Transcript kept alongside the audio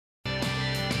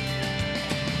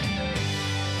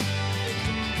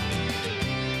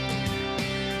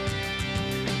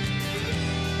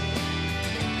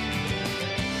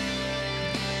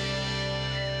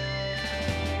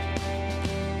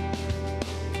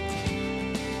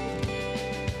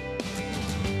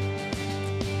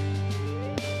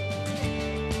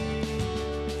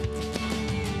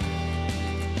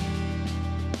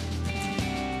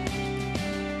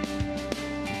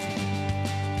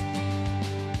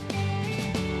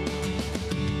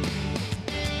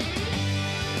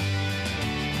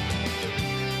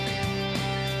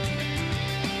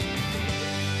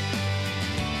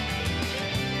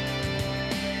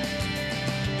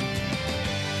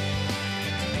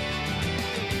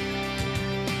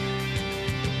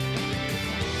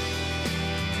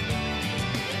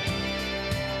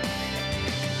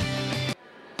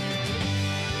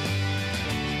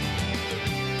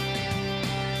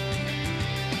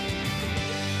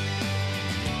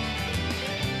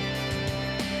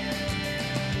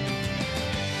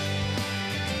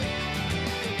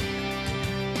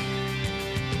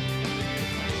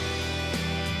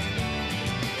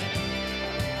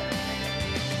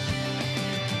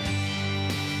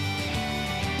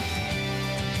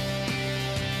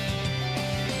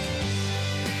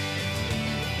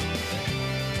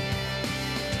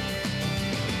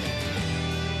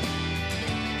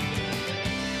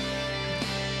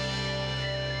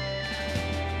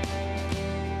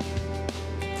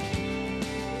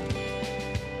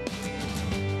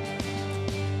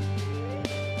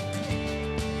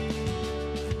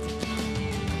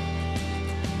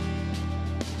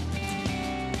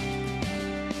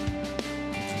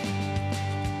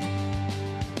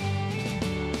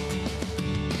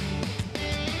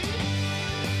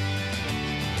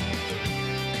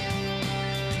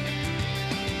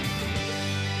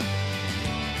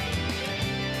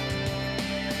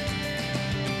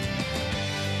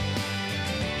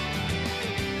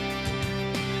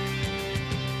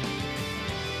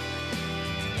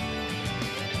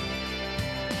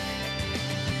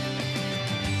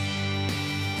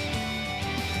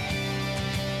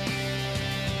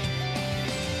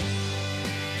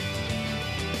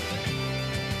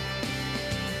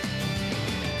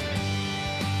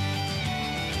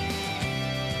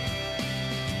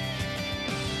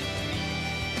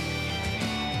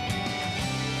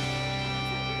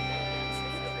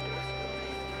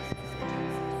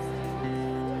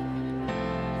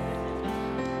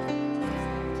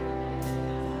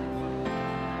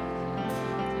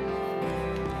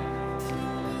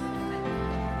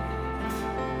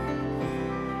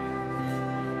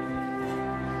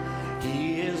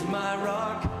my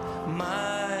rock,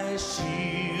 my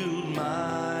shield,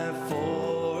 my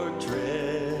fortress.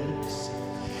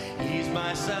 He's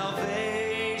my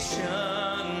salvation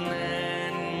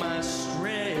and my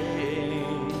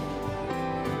strength.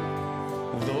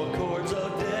 Though cords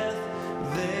of death,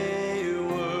 they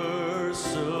were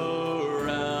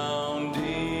surrounding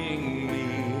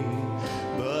me,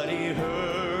 but he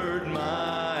heard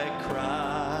my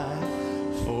cry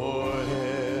for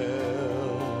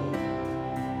help.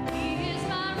 He is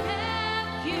my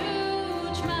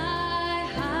refuge, my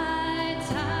high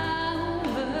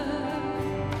tower.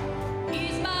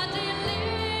 He's my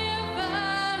deliverer,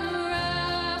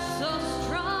 so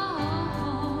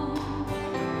strong.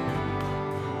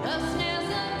 The snares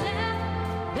of death,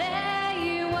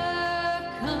 they were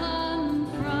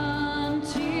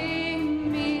confronting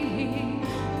me,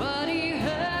 but he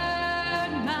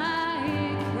heard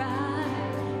my cry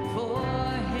for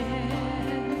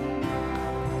help.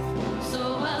 So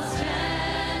I'll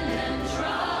stand and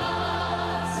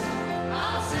trust,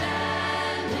 I'll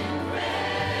stand and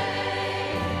pray.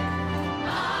 I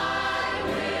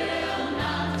will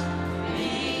not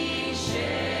be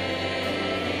shaken.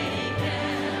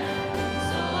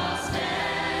 So I'll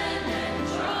stand and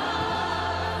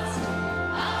trust,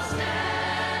 I'll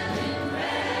stand and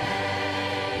pray.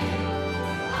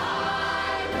 I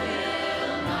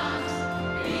will not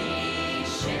be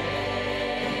shaken.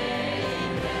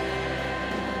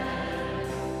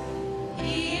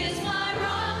 He is my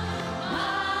rock,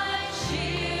 my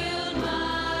shield,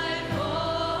 my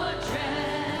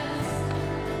fortress.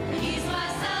 He's my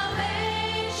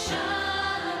salvation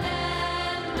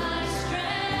and my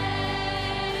strength.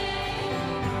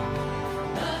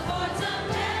 The cords of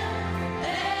death,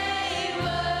 they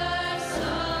were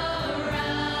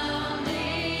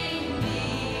surrounding me,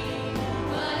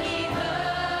 but he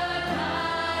heard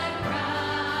my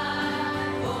cry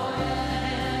for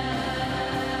help.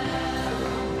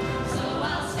 So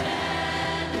I'll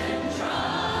stand and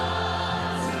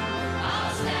trust,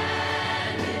 I'll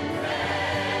stand and pray.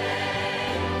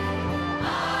 I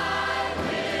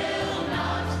will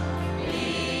not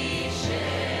be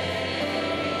shaken.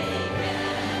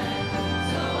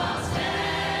 So I'll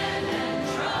stand and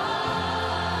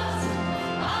trust,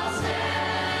 I'll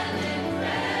stand and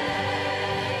pray.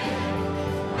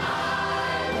 I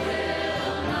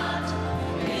will not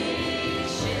be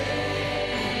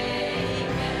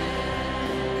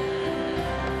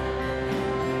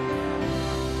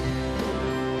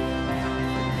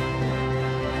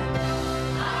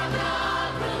Our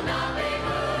God will not be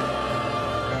moved.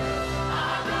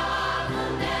 Our God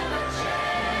will never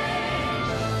change.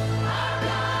 Our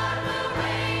God will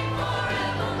reign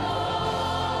forevermore.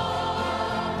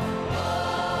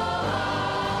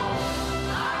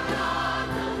 Our God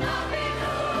will not be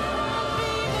moved.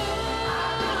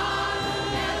 Our God will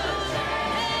never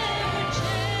change.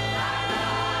 Our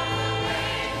God will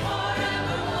reign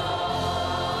forevermore.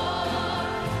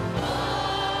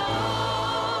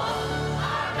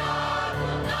 Our God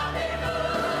will not be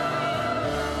moved.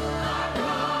 Our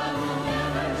God will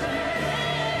never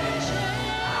change.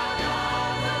 Our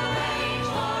God will reign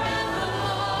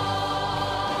forevermore.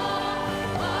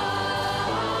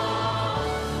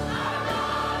 Our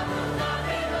God will not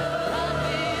be moved.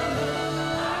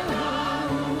 Our God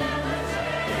will never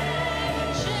change.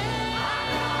 Our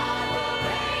God will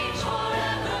reign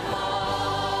forevermore.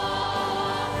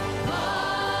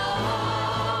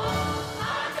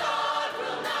 Our God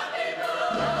will not be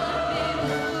moved.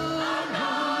 Our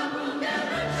God will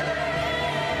never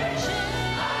change.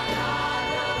 Our God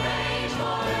will reign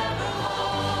forevermore.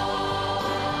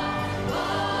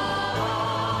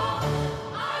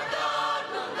 Our God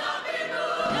will not be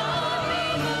moved.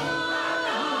 Our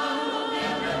God will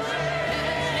never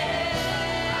change.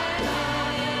 Our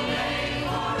God will reign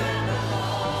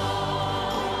forevermore.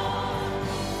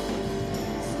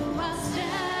 So I'll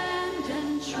stand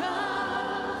and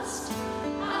trust,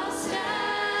 I'll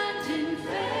stand in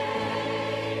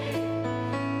faith.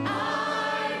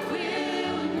 I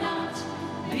will not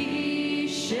be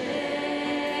shaken.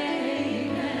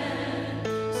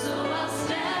 So I'll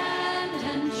stand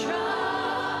and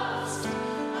trust,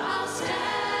 I'll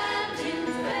stand in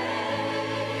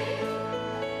faith.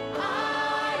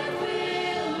 I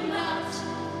will not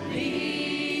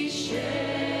be shaken.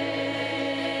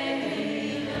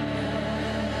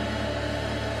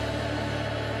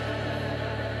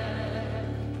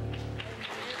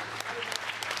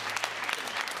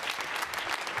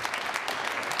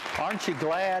 Aren't you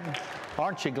glad?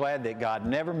 Aren't you glad that God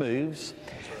never moves,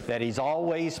 that He's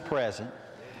always present,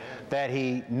 that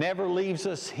He never leaves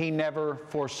us, He never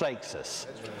forsakes us?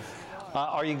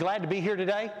 Are you glad to be here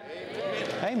today?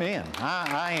 Amen.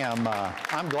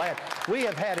 I'm glad. We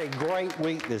have had a great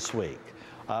week this week.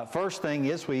 First thing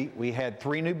is we had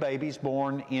 3 new babies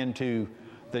born into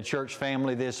the church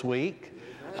family this week.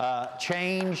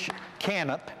 Change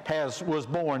Canop was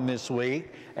born this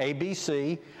week,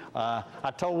 ABC.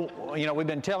 I told, we've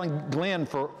been telling Glenn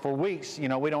for weeks,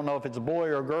 we don't know if it's a boy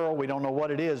or a girl, we don't know what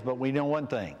it is, but we know one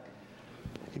thing.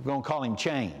 We're going to call him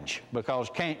Change, because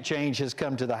change has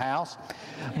come to the house.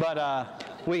 But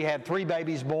we had 3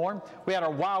 babies born. We had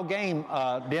our Wild Game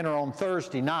dinner on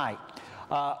Thursday night.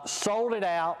 Sold it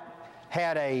out,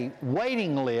 had a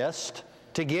waiting list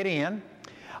to get in,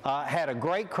 had a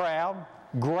great crowd,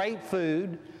 great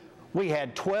food. We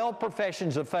had 12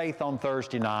 professions of faith on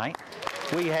Thursday night.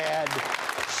 We had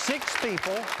 6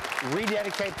 people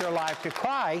rededicate their life to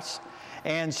Christ,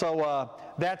 and so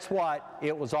that's what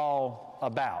it was all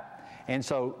about. And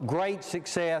so great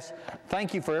success.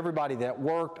 Thank you for everybody that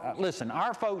worked. Listen,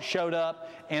 our folks showed up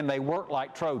and they worked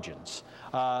like Trojans.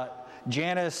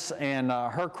 Janice and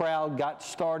her crowd got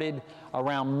started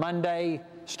around Monday,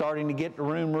 starting to get the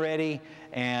room ready,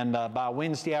 and by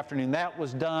Wednesday afternoon that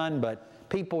was done, but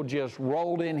people just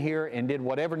rolled in here and did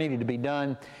whatever needed to be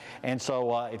done. And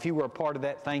so if you were a part of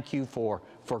that, thank you for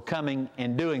coming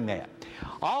and doing that.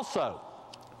 Also,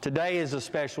 today is a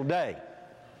special day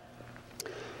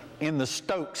in the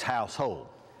Stokes household.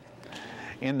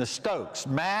 In the Stokes,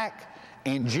 Mac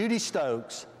and Judy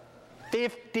Stokes,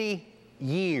 50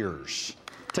 years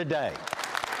today.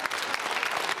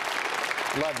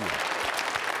 Love you.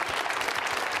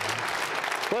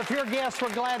 Well, if you're a guest,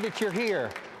 we're glad that you're here.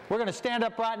 We're going to stand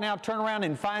up right now, turn around,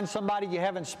 and find somebody you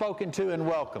haven't spoken to and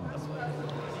welcome them.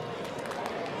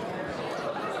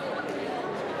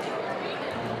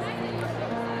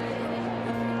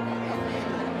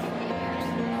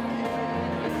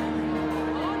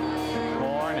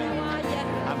 Morning.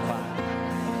 I'm fine.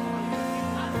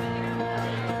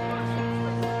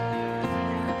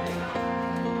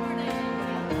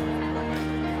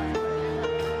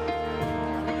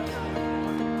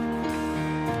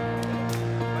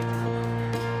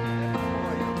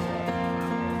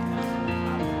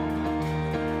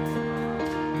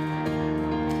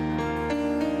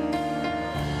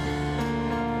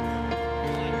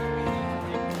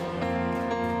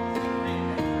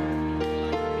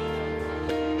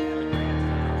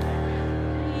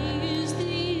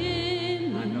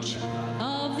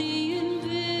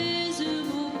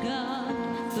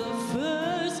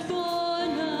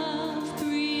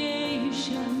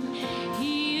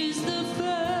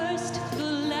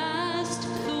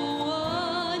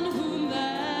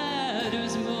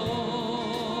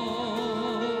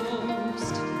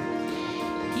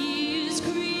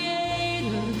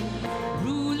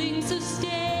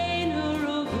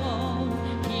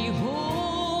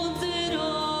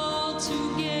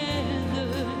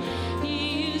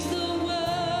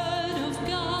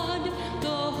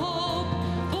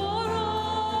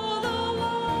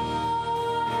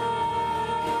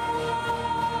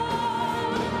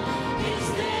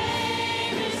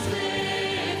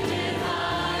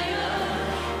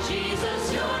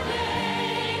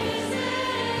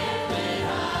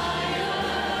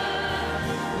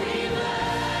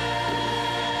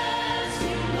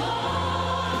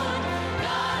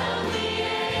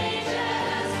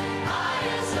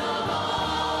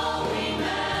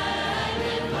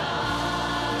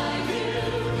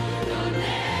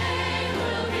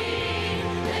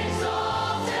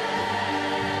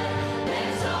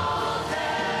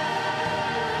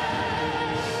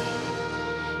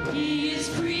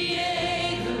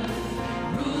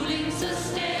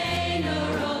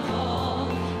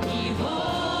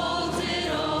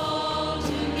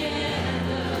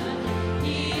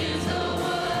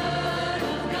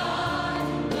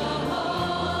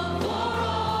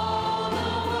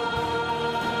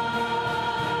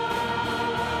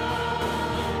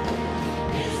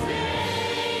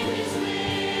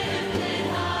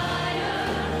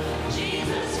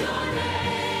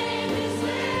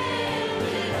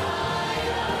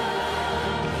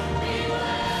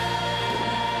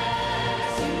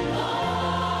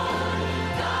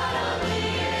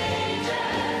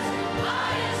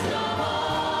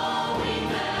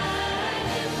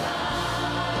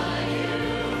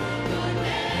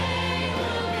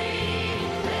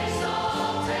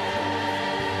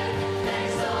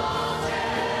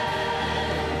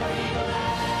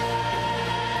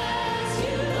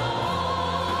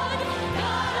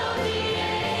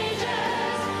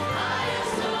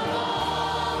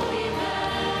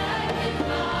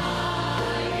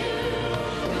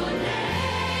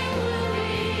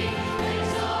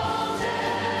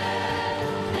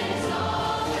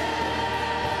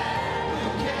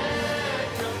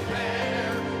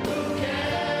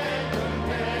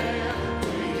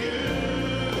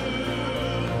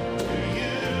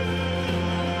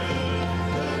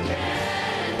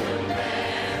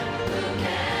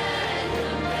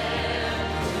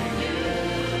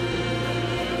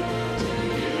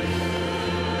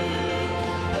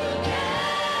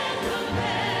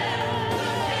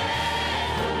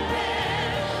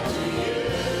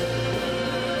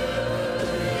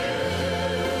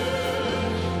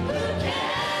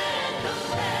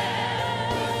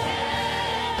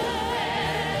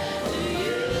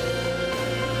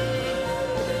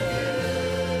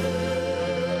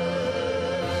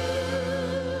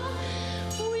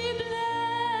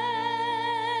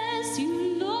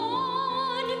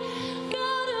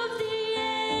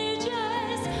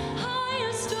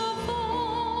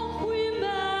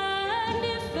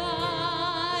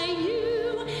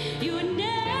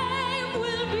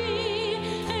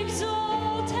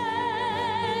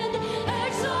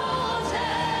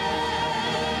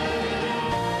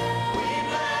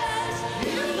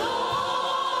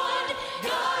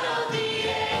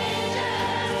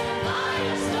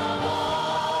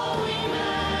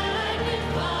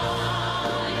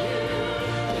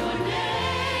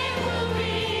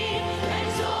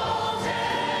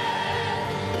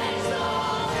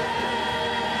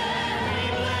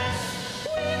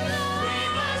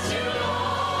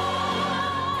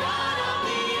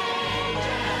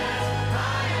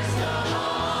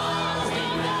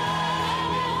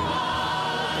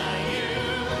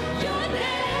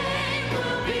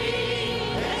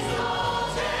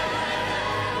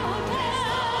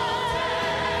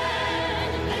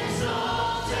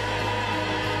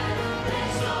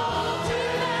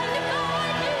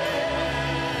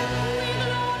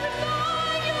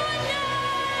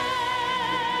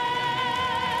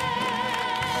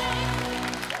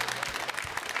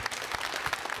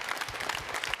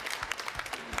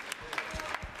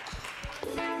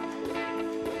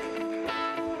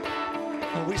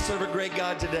 our great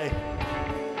God today.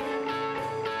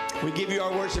 We give you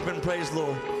our worship and praise,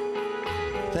 Lord.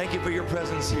 Thank you for your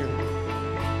presence here.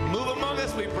 Move among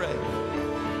us, we pray.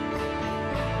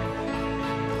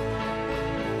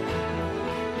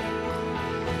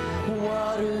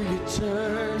 Water you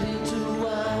turned into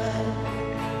wine.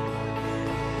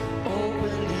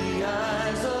 Open the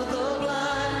eyes of the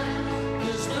blind.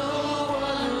 There's no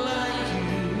one like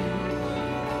you.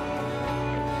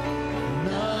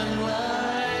 None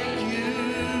like you.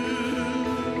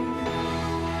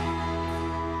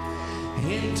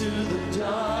 Into the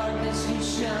darkness you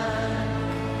shine.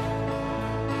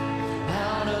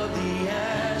 Out of the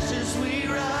ashes we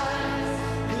rise.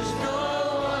 There's no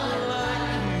one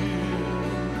like you.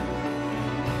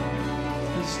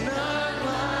 There's none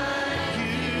like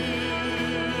you.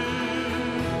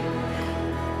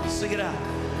 Sing it out.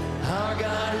 Our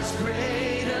God is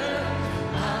greater.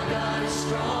 Our God is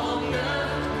stronger.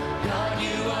 God,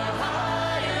 you are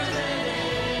higher than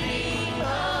any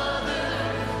other.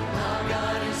 Our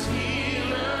God is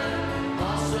healer.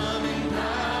 Awesome in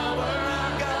power.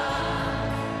 Our God.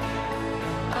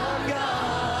 Our God.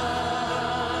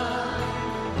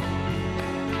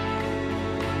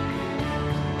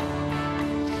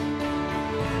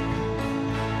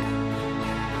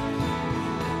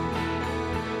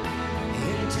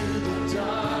 Into the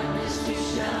darkness you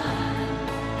shine.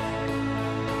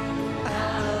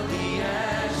 Out of the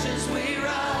ashes we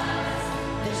rise.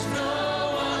 There's no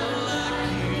one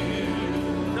like you.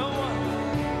 No one.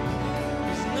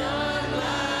 There's none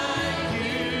like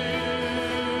you.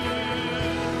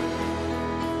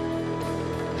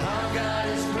 Our God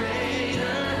is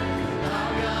greater.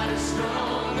 Our God is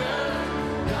stronger.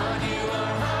 God, you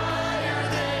are higher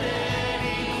than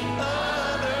any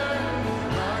other.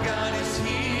 Our God is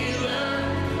healer.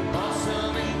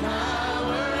 Awesome in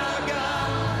power. Our God.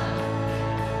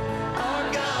 Our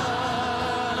God.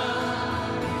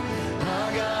 Our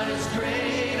God is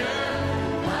greater.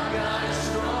 Our God is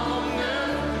stronger.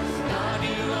 God,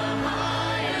 you are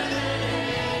higher than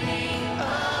any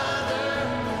other.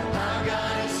 Our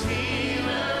God is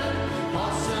healer.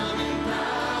 Awesome in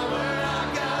power. Our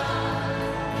God.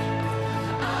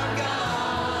 Our God.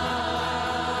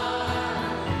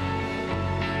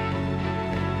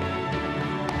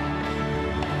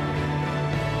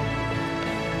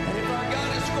 And if our God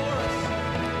is for us,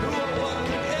 who or what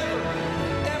could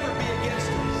ever be against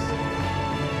us?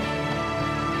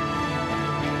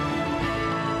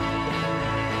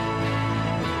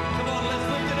 Come on, let's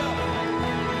lift it up.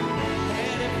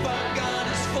 And if our God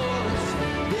is for us,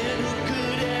 then who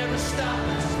could ever stop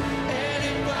us? And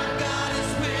if our God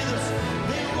is with us,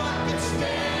 then what could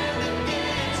stand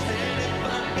against? And if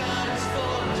our God is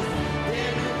for us,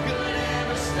 then who could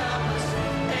ever stop us?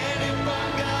 And if our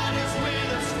God is with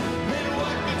us, then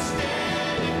what could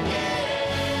stand against?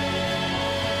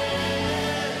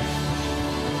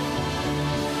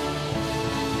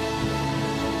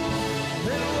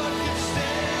 Then what could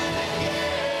stand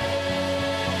against?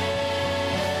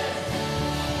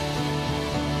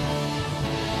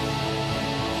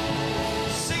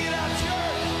 Sing it out,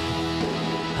 church.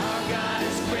 Our God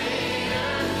is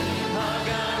greater. Our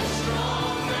God is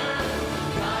stronger.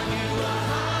 God, you are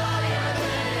higher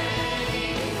than any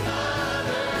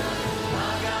other.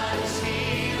 Our God is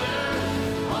healer.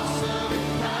 Awesome in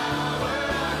power.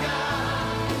 Our God.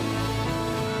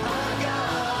 Our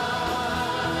God.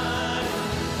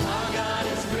 Our God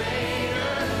is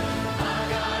greater. Our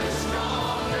God is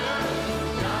stronger.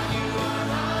 God, you are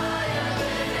higher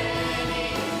than any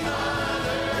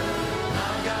other.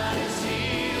 Our God is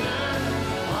healer.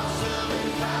 Awesome in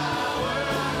power.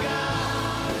 Our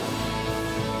God.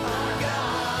 Our God.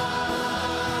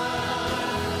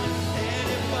 And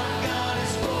if our God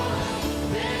is for us,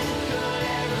 then who could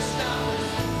ever stop us?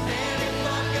 And if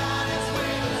our God is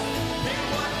with us, then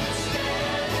what could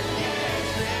stand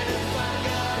against? And if our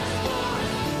God is for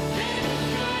us, then who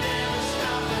could ever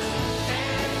stop us?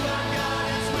 And if our God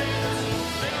is with us,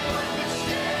 then what could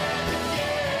stand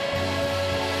against?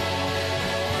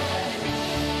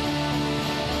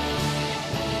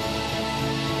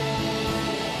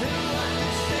 Then what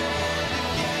could stand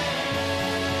against?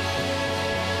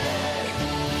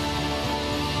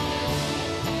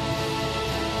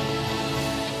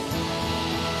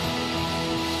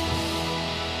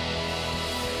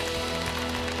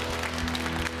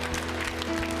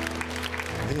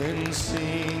 Then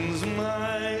sings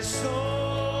my soul,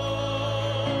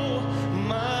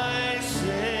 my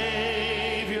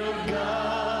Savior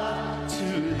God,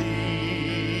 to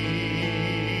thee.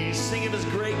 Sing of his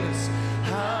greatness.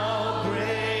 How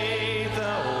great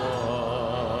thou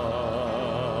art.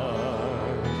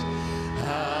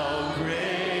 How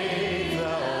great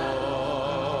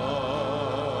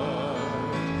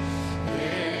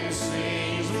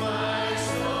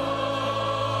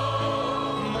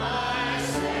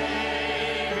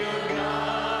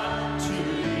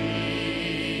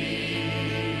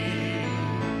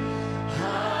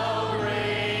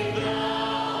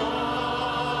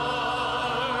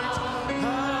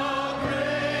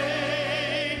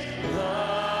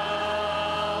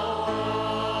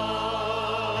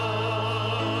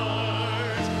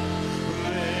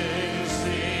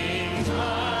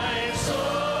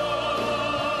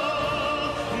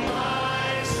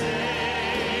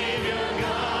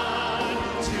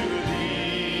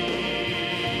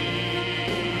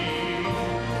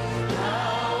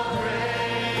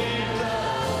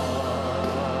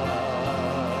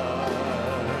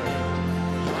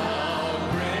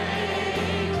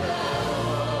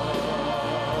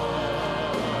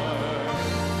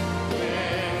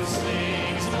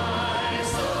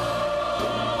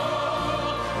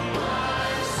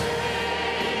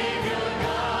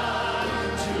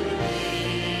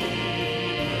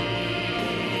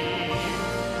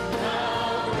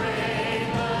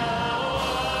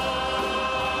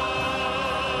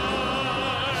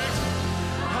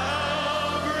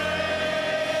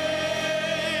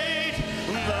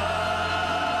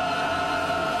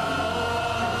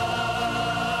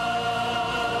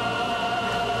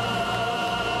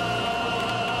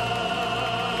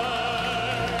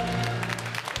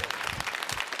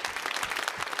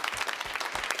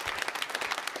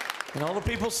And all the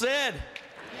people said,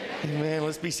 amen.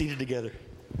 Let's be seated together.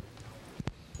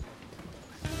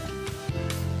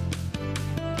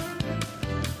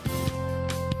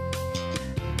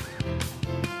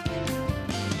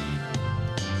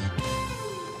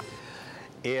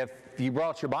 If you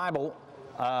brought your Bible,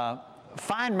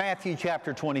 find Matthew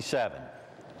chapter 27.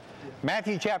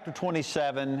 Matthew chapter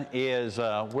 27 is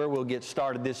where we'll get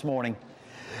started this morning.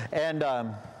 And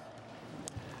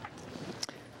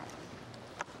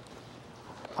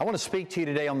I want to speak to you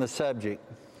today on the subject,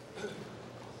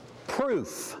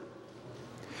 proof.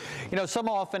 You know, so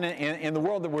often in the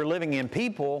world that we're living in,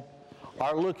 people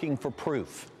are looking for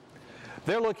proof.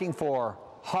 They're looking for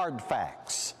hard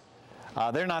facts.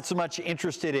 They're not so much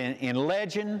interested in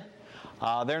legend.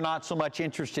 They're not so much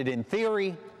interested in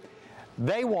theory.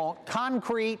 They want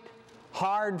concrete,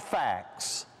 hard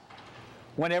facts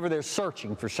whenever they're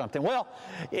searching for something. Well,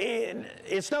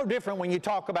 it's no different when you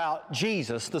talk about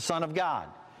Jesus, the Son of God.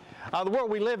 The world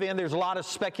we live in, there's a lot of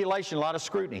speculation, a lot of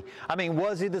scrutiny. I mean,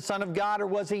 was he the Son of God or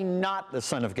was he not the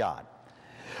Son of God?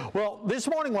 Well, this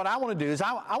morning what I want to do is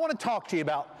I want to talk to you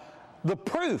about the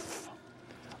proof,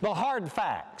 the hard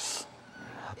facts,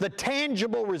 the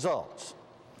tangible results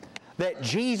that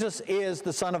Jesus is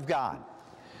the Son of God.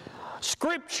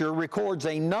 Scripture records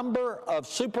a number of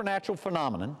supernatural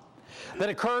phenomena that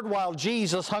occurred while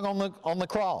Jesus hung on the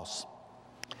cross.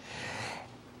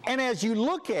 And as you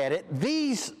look at it,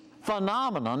 these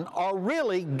phenomena are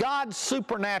really God's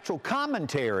supernatural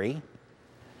commentary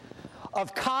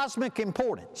of cosmic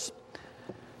importance.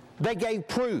 They gave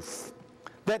proof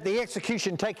that the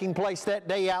execution taking place that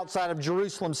day outside of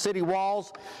Jerusalem city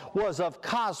walls was of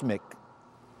cosmic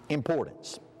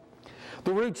importance.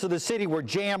 The routes of the city were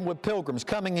jammed with pilgrims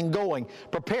coming and going,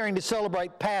 preparing to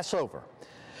celebrate Passover.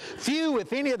 Few,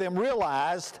 if any of them,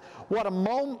 realized what a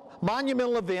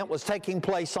monumental event was taking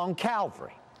place on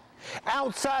Calvary.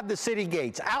 Outside the city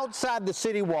gates, outside the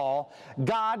city wall,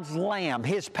 God's Lamb,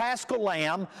 His Paschal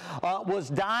Lamb, was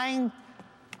dying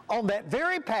on that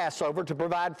very Passover to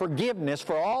provide forgiveness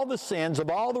for all the sins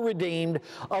of all the redeemed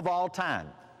of all time.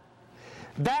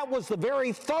 That was the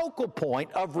very focal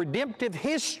point of redemptive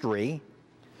history.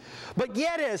 But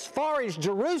yet, as far as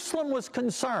Jerusalem was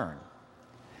concerned,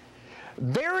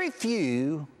 very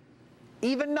few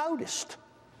even noticed.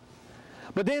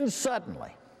 But then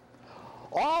suddenly,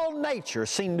 all nature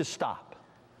seemed to stop.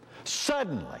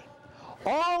 Suddenly,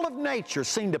 all of nature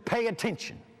seemed to pay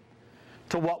attention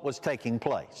to what was taking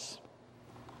place.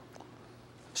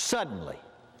 Suddenly,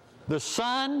 the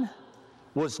sun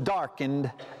was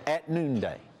darkened at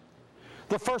noonday.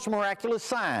 The first miraculous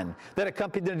sign that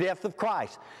accompanied the death of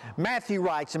Christ. Matthew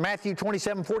writes in Matthew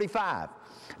 27:45,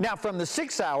 "Now from the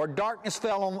 6th hour, darkness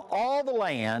fell on all the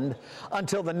land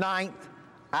until the 9th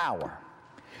hour."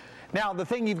 Now, the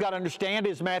thing you've got to understand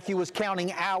is Matthew was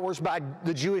counting hours by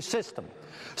the Jewish system.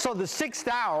 So the 6th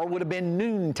hour would have been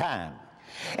noontime.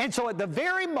 And so at the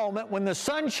very moment when the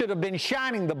sun should have been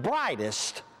shining the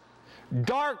brightest,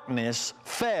 darkness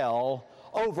fell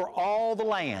over all the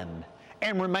land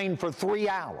and remained for 3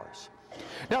 hours.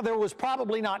 Now, there was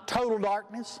probably not total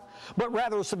darkness, but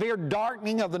rather a severe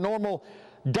darkening of the normal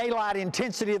daylight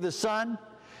intensity of the sun.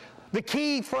 The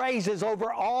key phrase is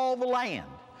over all the land.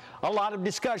 A lot of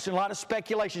discussion, a lot of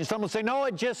speculation. Some will say, no,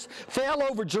 it just fell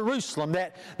over Jerusalem,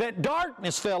 that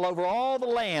darkness fell over all the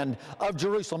land of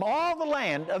Jerusalem, all the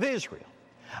land of Israel.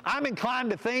 I'm inclined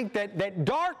to think that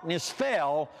darkness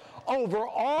fell over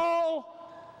all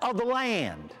of the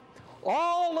land,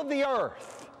 all of the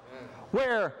earth,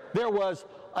 where there was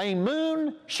a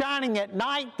moon shining at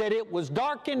night, that it was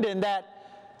darkened, and that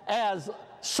as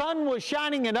sun was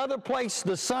shining in other places,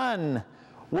 the sun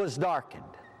was darkened.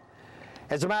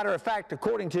 As a matter of fact,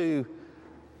 according to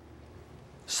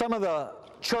some of the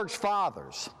church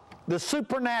fathers, the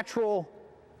supernatural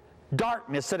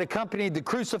darkness that accompanied the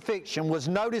crucifixion was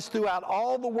noticed throughout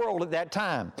all the world at that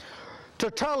time.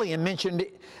 Tertullian mentioned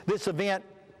this event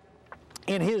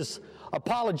in his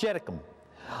Apologeticum,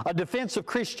 a defense of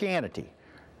Christianity,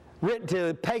 written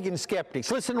to pagan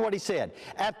skeptics. Listen to what he said.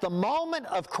 "At the moment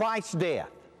of Christ's death,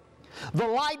 the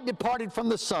light departed from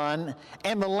the sun,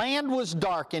 and the land was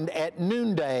darkened at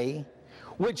noonday,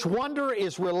 which wonder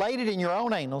is related in your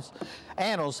own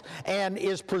annals and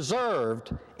is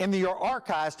preserved in your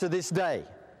archives to this day."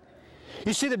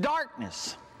 You see the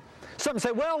darkness. Some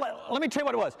say, well, let me tell you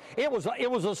what it was. It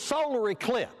was a solar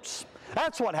eclipse.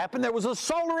 That's what happened. There was a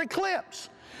solar eclipse.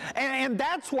 And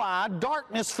that's why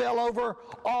darkness fell over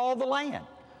all the land.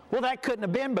 Well, that couldn't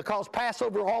have been, because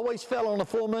Passover always fell on a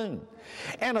full moon.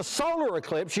 And a solar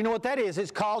eclipse, you know what that is?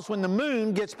 It's caused when the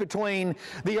moon gets between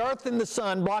the earth and the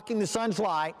sun, blocking the sun's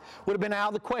light, would have been out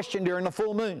of the question during the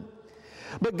full moon.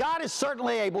 But God is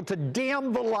certainly able to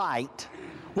dim the light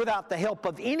without the help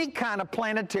of any kind of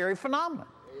planetary phenomenon.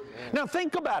 Now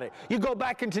think about it. You go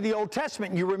back into the Old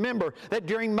Testament and you remember that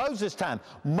during Moses' time,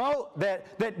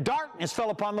 that darkness fell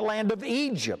upon the land of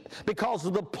Egypt because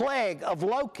of the plague of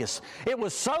locusts. It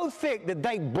was so thick that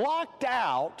they blocked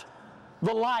out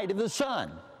the light of the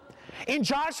sun. In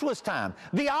Joshua's time,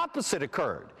 the opposite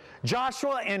occurred.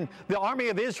 Joshua and the army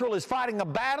of Israel is fighting a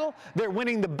battle. They're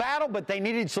winning the battle, but they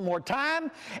needed some more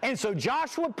time. And so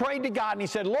Joshua prayed to God and he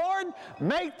said, Lord,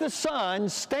 make the sun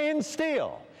stand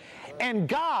still. And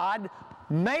God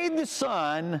made the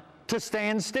sun to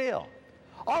stand still.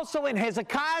 Also in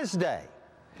Hezekiah's day,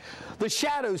 the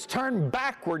shadows turned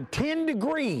backward 10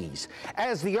 degrees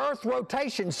as the Earth's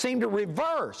rotation seemed to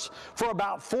reverse for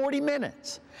about 40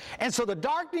 minutes. And so the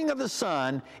darkening of the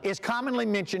sun is commonly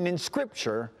mentioned in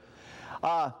Scripture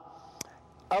of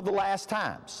the last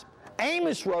times.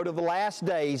 Amos wrote of the last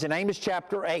days in Amos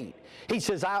chapter 8. He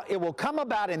says, it will come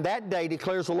about in that day,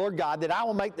 declares the Lord God, that I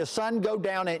will make the sun go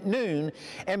down at noon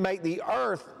and make the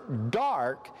earth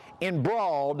dark in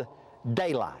broad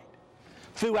daylight.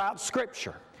 Throughout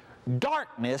Scripture,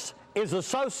 darkness is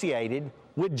associated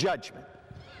with judgment.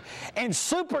 And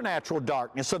supernatural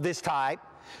darkness of this type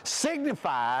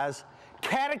signifies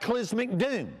cataclysmic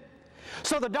doom.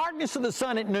 So the darkness of the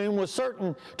sun at noon was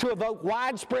certain to evoke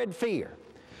widespread fear.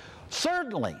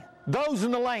 Certainly, those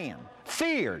in the land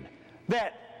feared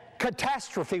that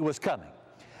catastrophe was coming,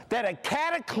 that a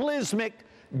cataclysmic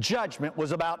judgment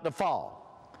was about to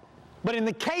fall. But in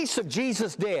the case of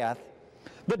Jesus' death,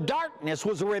 the darkness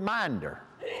was a reminder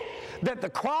that the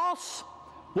cross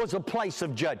was a place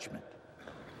of judgment.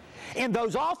 In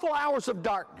those awful hours of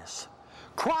darkness,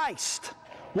 Christ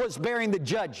was bearing the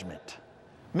judgment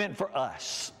meant for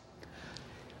us.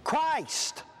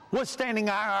 Christ was standing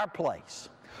in our place.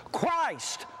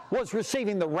 Christ was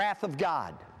receiving the wrath of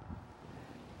God.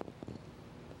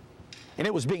 And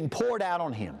it was being poured out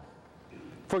on him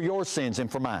for your sins and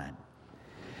for mine.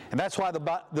 And that's why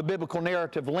the biblical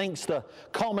narrative links the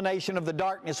culmination of the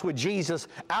darkness with Jesus'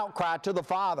 outcry to the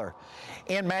Father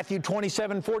in Matthew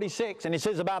 27:46. And it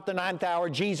says, about the 9th hour,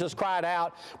 Jesus cried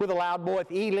out with a loud voice,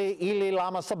 Eli, Eli,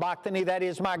 lama sabachthani, that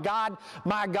is, my God,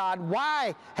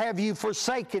 why have you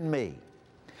forsaken me?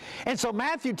 And so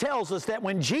Matthew tells us that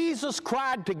when Jesus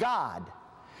cried to God,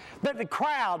 that the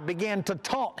crowd began to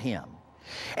taunt him.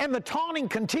 And the taunting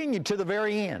continued to the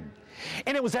very end.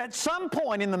 And it was at some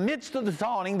point in the midst of the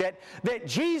taunting that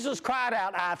Jesus cried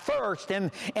out, I thirst,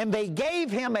 and they gave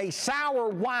him a sour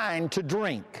wine to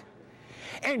drink.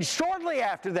 And shortly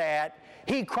after that,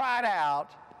 he cried out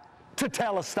to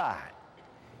Telestai,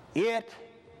 it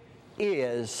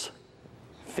is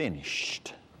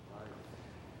finished.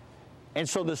 And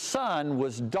so the sun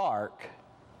was dark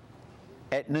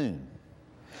at noon.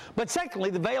 But secondly,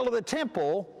 the veil of the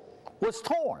temple was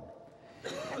torn.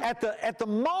 At the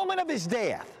moment of his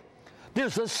death,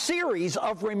 there's a series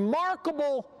of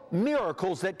remarkable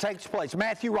miracles that takes place.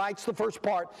 Matthew writes the first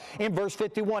part in verse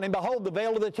 51, and behold, the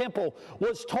veil of the temple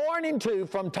was torn in two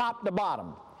from top to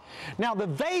bottom. Now, the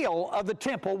veil of the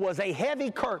temple was a heavy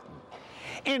curtain,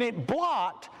 and it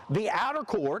blocked the outer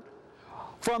court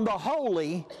from the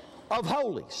Holy of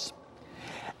Holies.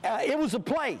 It was a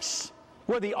place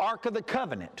where the Ark of the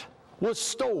Covenant was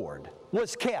stored,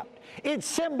 was kept. It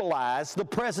symbolized the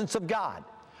presence of God.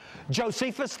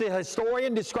 Josephus, the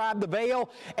historian, described the veil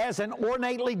as an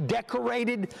ornately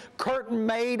decorated curtain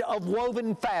made of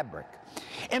woven fabric.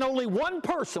 And only one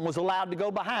person was allowed to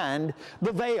go behind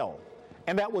the veil,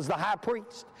 and that was the high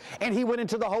priest. And he went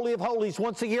into the Holy of Holies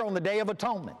once a year on the Day of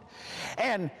Atonement.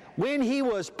 And when he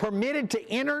was permitted to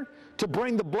enter, to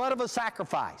bring the blood of a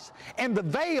sacrifice, and the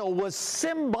veil was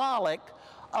symbolic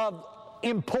of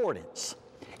importance.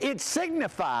 It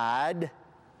signified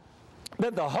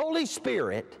that the Holy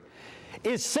Spirit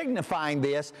is signifying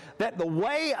this, that the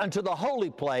way unto the holy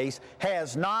place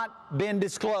has not been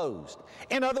disclosed.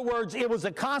 In other words, it was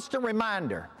a constant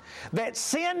reminder that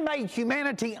sin made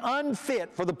humanity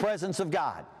unfit for the presence of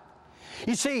God.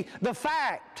 You see, the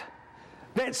fact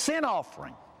that sin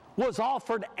offering was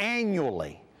offered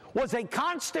annually was a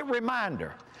constant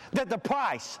reminder that the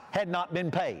price had not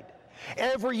been paid.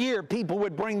 Every year, people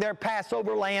would bring their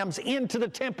Passover lambs into the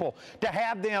temple to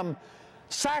have them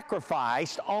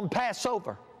sacrificed on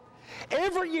Passover.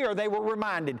 Every year, they were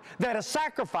reminded that a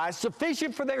sacrifice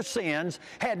sufficient for their sins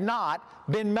had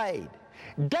not been made.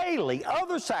 Daily,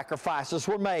 other sacrifices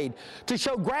were made to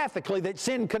show graphically that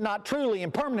sin could not truly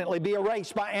and permanently be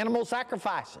erased by animal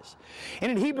sacrifices.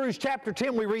 And in Hebrews chapter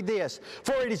 10, we read this,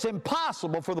 for it is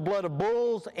impossible for the blood of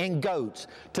bulls and goats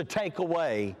to take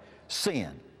away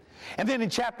sin. And then in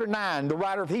chapter 9, the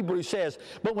writer of Hebrews says,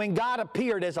 "But when God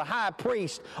appeared as a high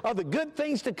priest of the good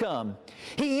things to come,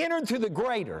 he entered through the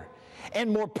greater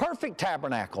and more perfect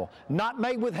tabernacle, not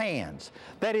made with hands.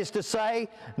 That is to say,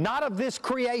 not of this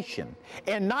creation,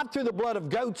 and not through the blood of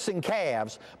goats and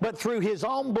calves, but through his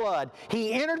own blood.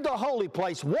 He entered the holy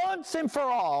place once and for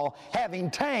all, having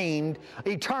attained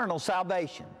eternal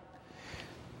salvation."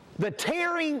 The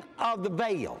tearing of the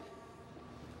veil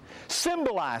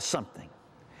symbolized something.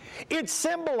 It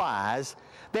symbolized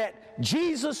that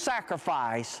Jesus'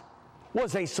 sacrifice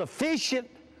was a sufficient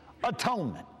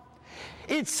atonement.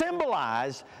 It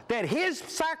symbolized that his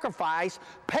sacrifice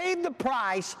paid the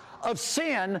price of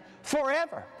sin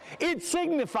forever. It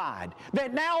signified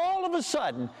that now all of a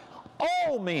sudden,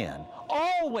 all men,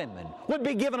 all women would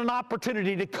be given an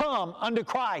opportunity to come unto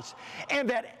Christ, and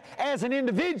that as an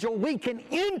individual we can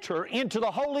enter into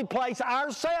the holy place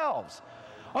ourselves.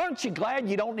 Aren't you glad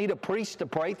you don't need a priest to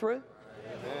pray through?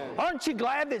 Aren't you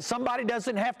glad that somebody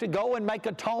doesn't have to go and make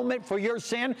atonement for your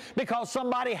sin, because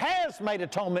somebody has made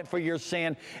atonement for your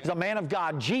sin? Is a man of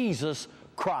God, Jesus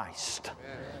Christ,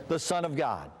 the Son of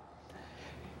God.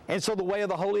 And so the way of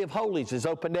the Holy of Holies is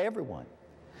open to everyone.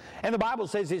 And the Bible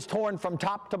says it's torn from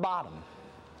top to bottom.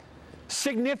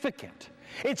 Significant.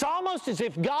 It's almost as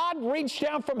if God reached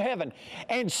down from heaven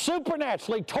and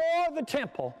supernaturally tore the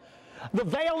temple, the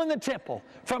veil in the temple,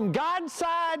 from God's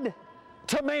side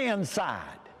to man's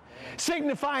side,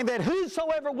 signifying that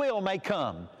whosoever will may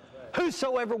come.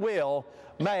 Whosoever will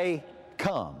may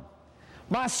come.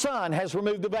 My Son has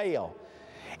removed the veil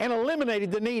and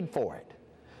eliminated the need for it.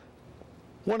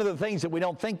 One of the things that we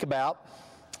don't think about,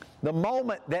 the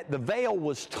moment that the veil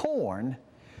was torn,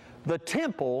 the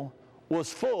temple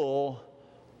was full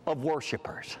of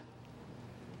worshipers.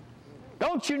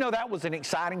 Don't you know that was an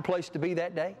exciting place to be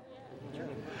that day?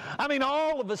 I mean,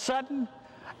 all of a sudden,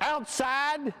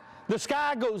 outside, the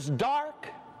sky goes dark.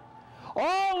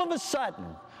 All of a sudden,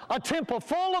 a temple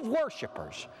full of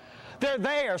worshipers. They're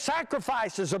there.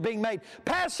 Sacrifices are being made.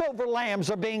 Passover lambs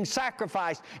are being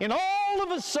sacrificed. And all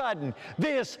of a sudden,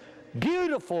 this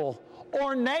beautiful,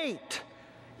 ornate,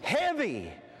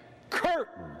 heavy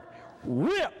curtain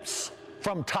rips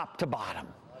from top to bottom.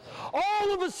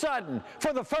 All of a sudden,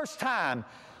 for the first time,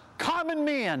 common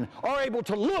men are able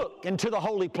to look into the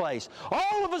holy place.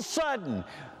 All of a sudden,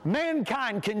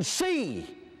 mankind can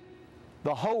see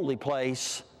the holy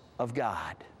place of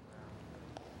God.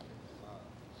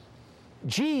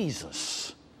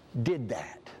 Jesus did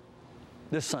that,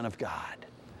 the Son of God.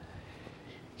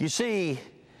 You see,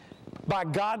 by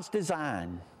God's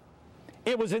design,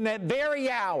 it was in that very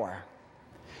hour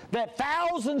that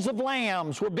thousands of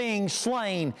lambs were being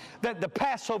slain that the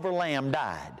Passover lamb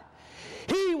died.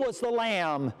 He was the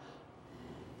lamb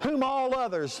whom all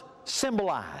others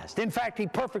symbolized. In fact, he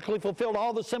perfectly fulfilled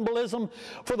all the symbolism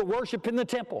for the worship in the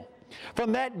temple.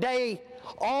 From that day,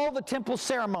 all the temple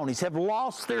ceremonies have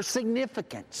lost their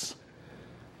significance.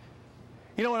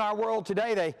 You know, in our world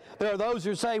today, there are those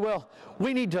who say, well,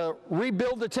 we need to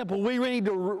rebuild the temple. We need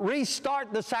to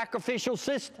restart the sacrificial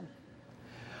system.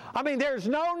 I mean, there's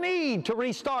no need to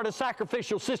restart a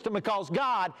sacrificial system because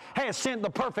God has sent the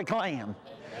perfect lamb.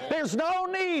 There's no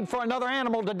need for another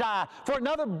animal to die, for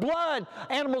another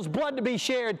animal's blood to be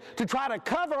shared to try to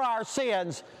cover our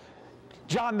sins.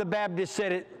 John the Baptist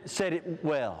said it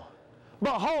well.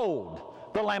 Behold,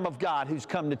 the Lamb of God who's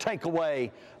come to take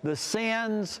away the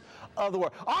sins of the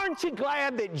world. Aren't you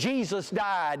glad that Jesus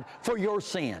died for your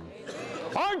sin?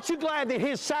 Aren't you glad that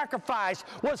his sacrifice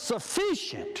was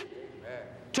sufficient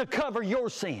to cover your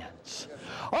sins?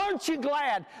 Aren't you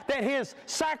glad that his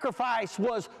sacrifice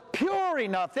was pure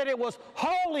enough, that it was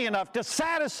holy enough to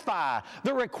satisfy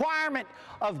the requirement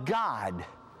of God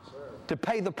to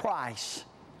pay the price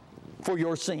for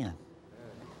your sin?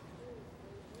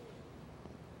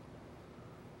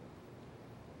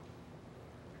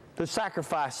 The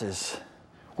sacrifices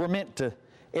were meant to,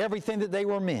 everything that they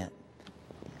were meant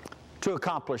to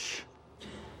accomplish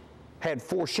had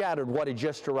foreshadowed what had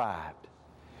just arrived.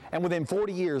 And within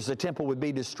 40 years, the temple would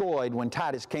be destroyed when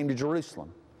Titus came to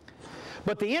Jerusalem.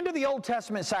 But the end of the Old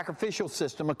Testament sacrificial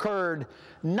system occurred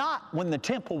not when the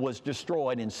temple was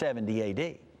destroyed in 70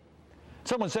 A.D.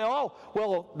 Someone say, oh,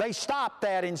 well, they stopped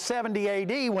that in 70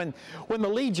 A.D. when the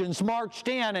legions marched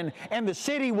in and the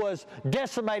city was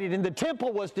decimated and the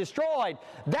temple was destroyed.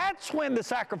 That's when the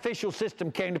sacrificial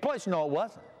system came to place. No, it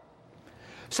wasn't.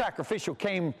 Sacrificial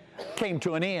came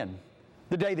to an end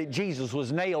the day that Jesus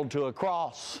was nailed to a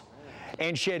cross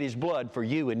and shed his blood for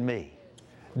you and me.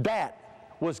 That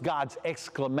was God's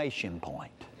exclamation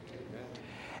point.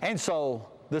 And so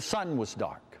the sun was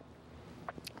dark.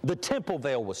 The temple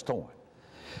veil was torn.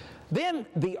 Then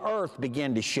the earth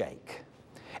began to shake,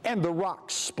 and the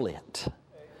rocks split.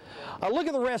 Look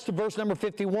at the rest of verse number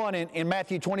 51 in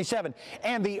Matthew 27.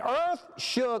 And the earth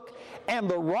shook, and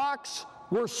the rocks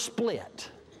were split.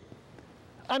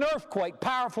 An earthquake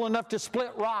powerful enough to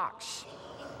split rocks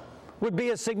would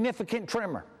be a significant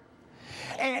tremor.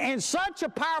 And such a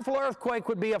powerful earthquake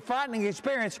would be a frightening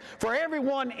experience for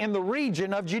everyone in the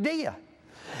region of Judea.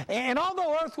 And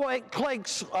although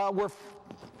earthquakes were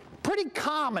pretty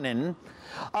common,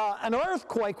 an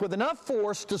earthquake with enough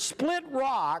force to split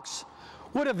rocks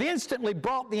would have instantly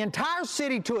brought the entire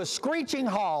city to a screeching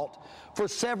halt for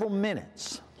several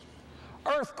minutes.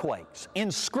 Earthquakes in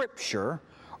Scripture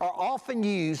are often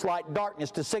used like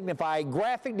darkness to signify a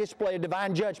graphic display of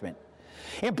divine judgment.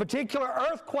 In particular,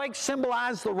 earthquakes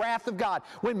symbolize the wrath of God.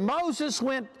 When Moses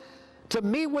went to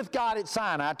meet with God at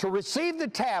Sinai to receive the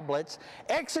tablets,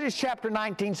 Exodus chapter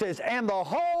 19 says, and the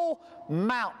whole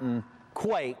mountain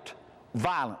quaked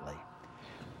violently.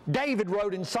 David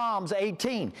wrote in Psalms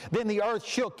 18, then the earth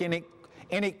shook and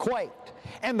it quaked,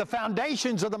 and the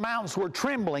foundations of the mountains were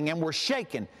trembling and were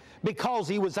shaken because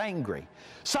he was angry.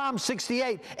 Psalm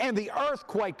 68, and the earth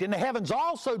quaked, and the heavens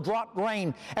also dropped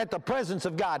rain at the presence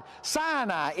of God.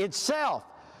 Sinai itself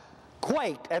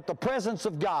quaked at the presence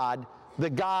of God, the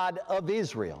God of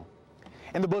Israel.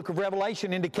 And the book of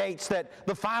Revelation indicates that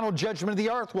the final judgment of the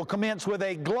earth will commence with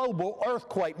a global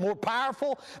earthquake, more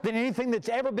powerful than anything that's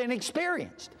ever been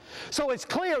experienced. So it's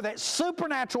clear that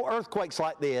supernatural earthquakes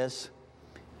like this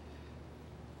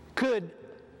could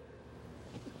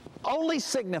only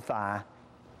signify,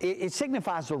 it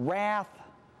signifies the wrath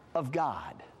of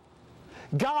God.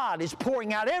 God is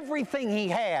pouring out everything He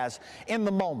has in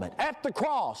the moment. At the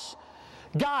cross,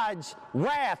 God's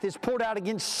wrath is poured out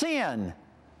against sin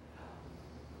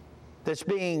that's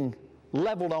being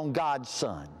leveled on God's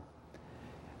Son.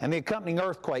 And the accompanying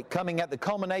earthquake coming at the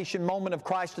culmination moment of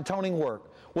Christ's atoning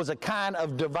work was a kind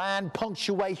of divine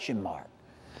punctuation mark.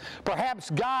 Perhaps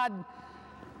God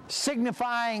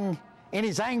signifying in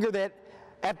His anger that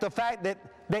at the fact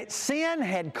that sin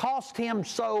had cost Him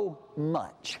so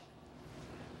much.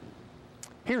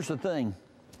 Here's the thing.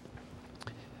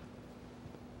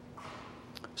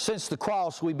 Since the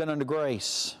cross, we've been under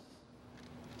grace.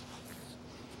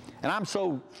 And I'm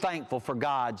so thankful for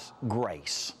God's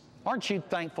grace. Aren't you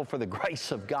thankful for the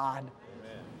grace of God?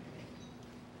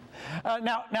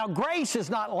 Now, grace is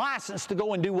not licensed to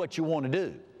go and do what you want to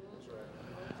do.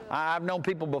 I've known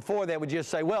people before that would just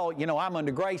say, well, you know, I'm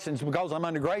under grace, and because I'm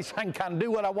under grace, I can kind of do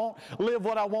what I want, live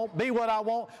what I want, be what I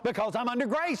want, because I'm under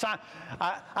grace.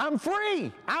 I'm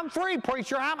free. I'm free,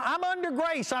 preacher. I'm under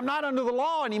grace. I'm not under the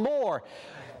law anymore.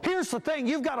 Here's the thing.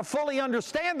 You've got to fully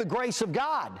understand the grace of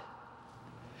God.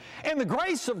 And the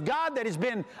grace of God that has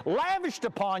been lavished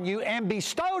upon you and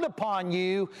bestowed upon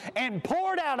you and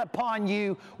poured out upon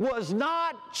you was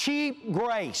not cheap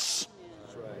grace.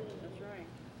 That's right. That's right.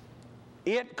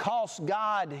 It cost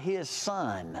God His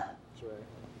Son. That's right.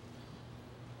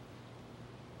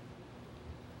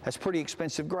 That's pretty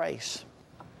expensive grace.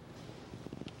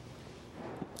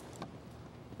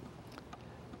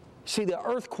 See, the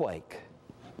earthquake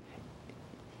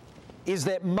is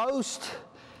that most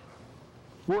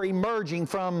were emerging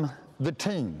from the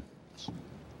tombs.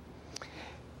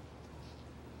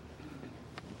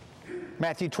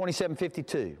 Matthew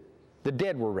 27:52, the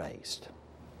dead were raised.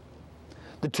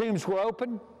 The tombs were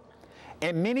opened,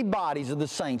 and many bodies of the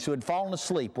saints who had fallen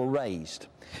asleep were raised.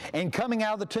 And coming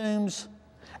out of the tombs,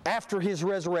 after His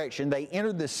resurrection, they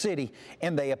entered the city,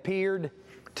 and they appeared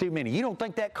to many. You don't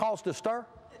think that caused a stir?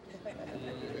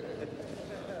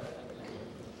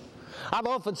 I've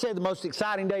often said the most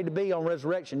exciting day to be on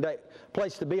Resurrection Day,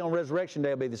 place to be on Resurrection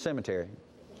Day will be the cemetery.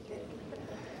 You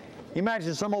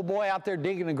imagine some old boy out there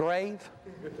digging a grave,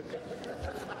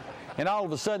 and all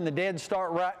of a sudden the dead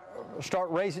start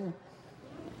raising.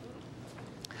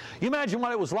 You imagine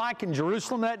what it was like in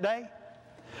Jerusalem that day?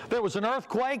 There was an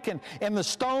earthquake, and the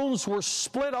stones were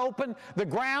split open. The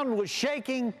ground was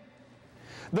shaking.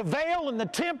 The veil in the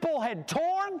temple had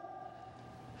torn.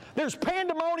 There's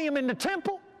pandemonium in the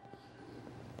temple.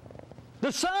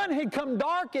 The sun had come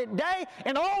dark at day,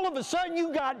 and all of a sudden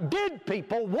you got dead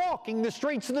people walking the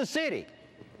streets of the city.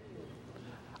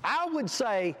 I would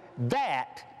say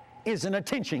that is an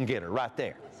attention getter right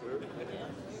there.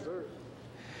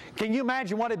 Can you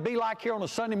imagine what it'd be like here on a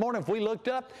Sunday morning if we looked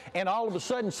up and all of a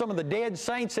sudden some of the dead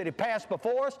saints that had passed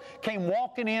before us came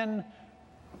walking in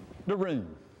the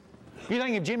room? You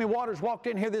think if Jimmy Waters walked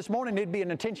in here this morning, it'd be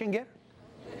an attention getter?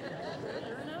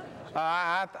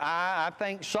 I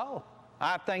think so.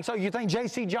 I think so. You think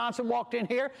J.C. Johnson walked in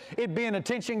here, it'd be an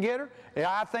attention getter? Yeah,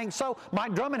 I think so.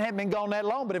 Mike Drummond hadn't been gone that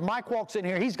long, but if Mike walks in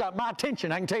here, he's got my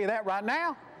attention. I can tell you that right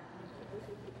now.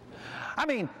 I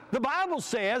mean, the Bible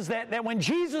says that when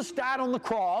Jesus died on the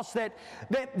cross, that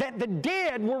the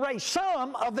dead were raised.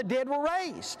 Some of the dead were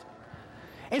raised.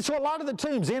 And so a lot of the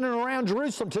tombs in and around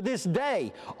Jerusalem to this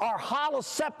day are hollow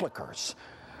sepulchres,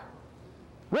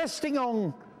 resting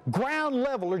on ground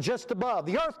level or just above.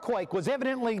 The earthquake was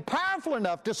evidently powerful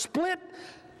enough to split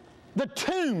the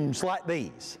tombs like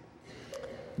these.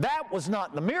 That was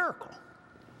not the miracle.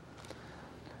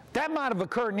 That might have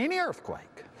occurred in any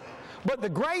earthquake. But the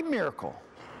great miracle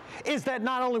is that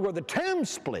not only were the tombs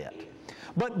split,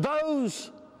 but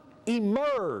those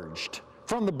emerged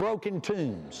from the broken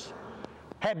tombs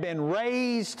had been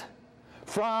raised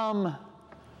from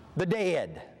the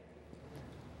dead.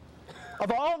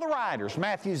 Of all the writers,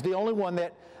 Matthew's the only one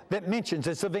that mentions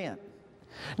this event.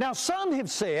 Now, some have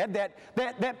said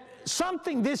that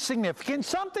something this significant,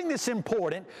 something this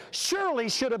important, surely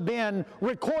should have been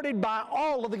recorded by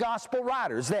all of the gospel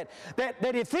writers. That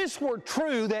if this were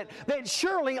true, that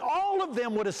surely all of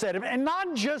them would have said it, and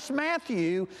not just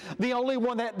Matthew, the only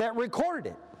one that recorded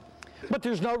it. But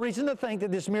there's no reason to think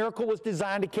that this miracle was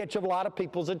designed to catch a lot of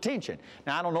people's attention.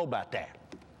 Now, I don't know about that.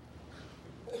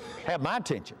 Have my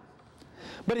attention.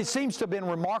 But it seems to have been a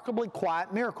remarkably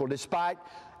quiet miracle despite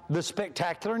the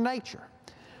spectacular nature.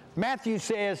 Matthew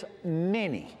says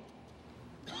many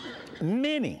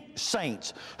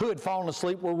saints who had fallen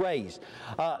asleep were raised.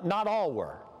 Not all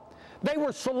were. They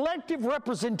were selective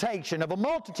representation of a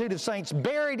multitude of saints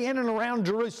buried in and around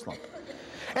Jerusalem.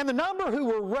 And the number who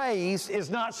were raised is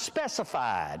not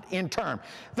specified in term.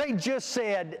 They just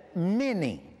said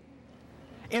many.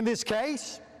 In this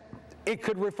case, it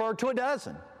could refer to a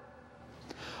dozen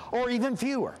or even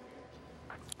fewer.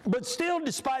 But still,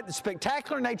 despite the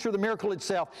spectacular nature of the miracle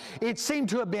itself, it seemed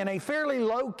to have been a fairly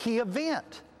low-key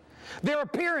event. Their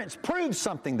appearance proves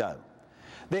something, though,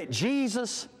 that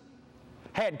Jesus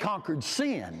had conquered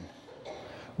sin,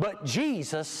 but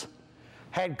Jesus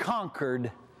had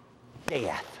conquered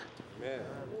death. Amen.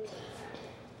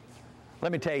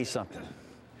 Let me tell you something.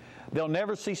 There'll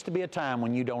never cease to be a time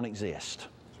when you don't exist.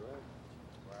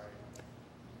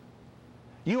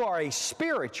 You are a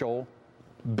spiritual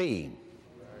being.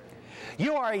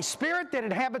 You are a spirit that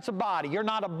inhabits a body. You're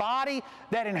not a body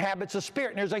that inhabits a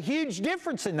spirit. And there's a huge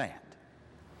difference in that.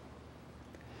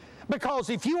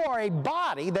 Because if you are a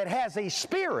body that has a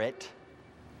spirit,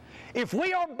 if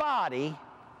we are body,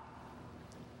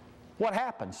 what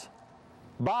happens?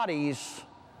 Bodies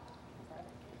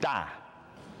die.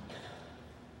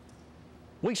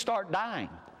 We start dying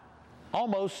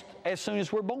almost as soon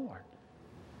as we're born.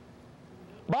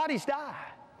 Bodies die.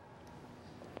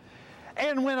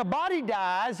 And when a body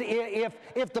dies,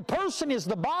 if the person is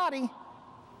the body,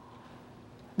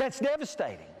 that's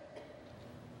devastating.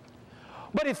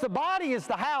 But if the body is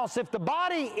the house, if the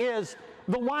body is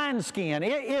the wineskin,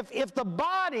 if the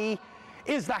body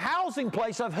is the housing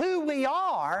place of who we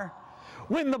are,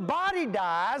 when the body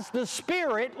dies, the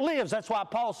spirit lives. That's why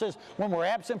Paul says, when we're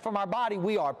absent from our body,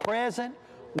 we are present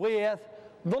with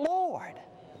the Lord.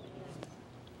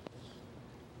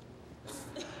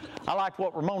 I liked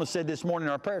what Ramona said this morning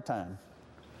in our prayer time.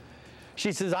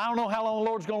 She says, I don't know how long the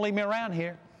Lord's going to leave me around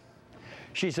here.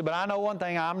 She said, but I know one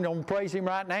thing, I'm going to praise Him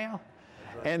right now.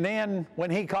 And then when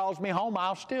He calls me home,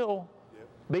 I'll still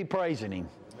be praising Him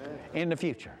in the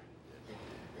future.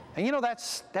 And you know,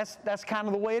 that's kind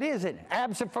of the way it is, isn't it?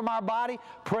 Absent from our body,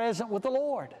 present with the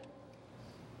Lord.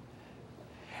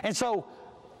 And so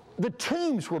the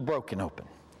tombs were broken open.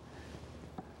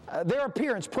 Their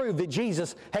appearance proved that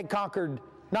Jesus had conquered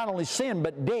not only sin,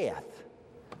 but death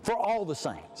for all the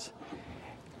saints.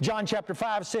 John chapter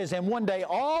 5 says, and one day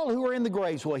all who are in the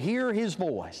graves will hear His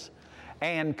voice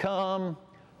and come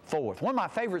forth. One of my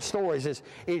favorite stories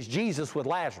is Jesus with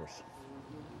Lazarus.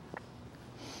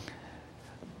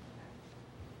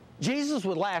 Jesus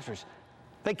with Lazarus.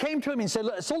 They came to Him and said,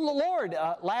 so the Lord,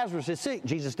 Lazarus is sick.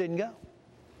 Jesus didn't go.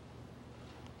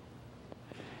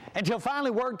 Until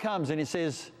finally word comes and it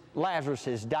says, Lazarus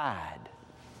has died.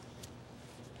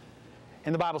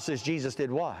 And the Bible says Jesus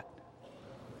did what?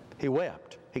 He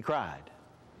wept. He cried.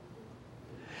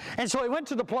 And so He went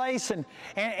to the place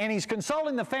and He's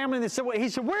consoling the family. And He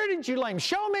said, where did you lay Him?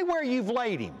 Show me where you've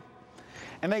laid Him.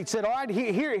 And they said, all right,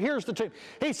 here's the tomb.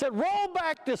 He said, roll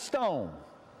back the stone.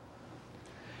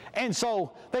 And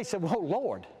so they said, well,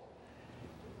 Lord,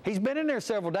 he's been in there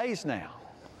several days now.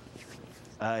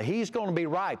 He's going to be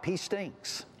ripe. He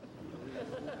stinks.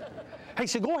 He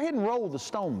said, go ahead and roll the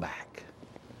stone back.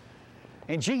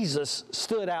 And Jesus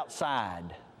stood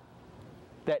outside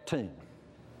that tomb.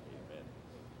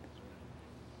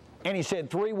 And he said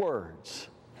 3 words,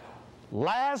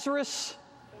 Lazarus,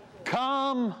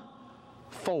 come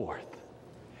forth.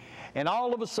 And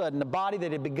all of a sudden, a body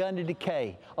that had begun to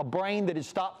decay, a brain that had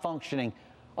stopped functioning,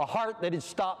 a heart that had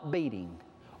stopped beating,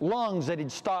 lungs that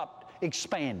had stopped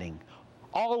expanding,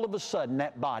 all of a sudden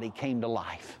that body came to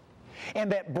life.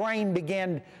 And that brain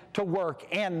began to work,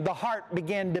 and the heart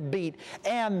began to beat,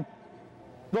 and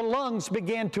the lungs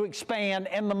began to expand,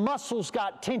 and the muscles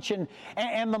got tension,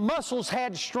 and the muscles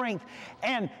had strength,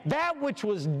 and that which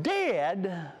was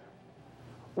dead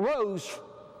rose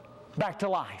back to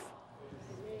life.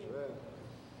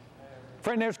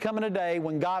 Friend, there's coming a day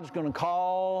when God's going to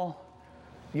call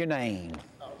your name.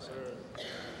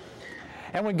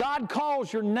 And when God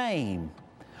calls your name,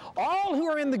 all who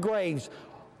are in the graves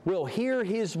will hear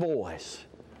His voice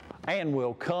and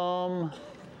will come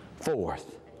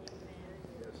forth.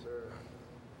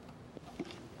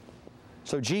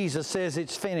 So Jesus says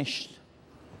it's finished.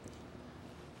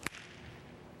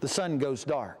 The sun goes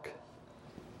dark.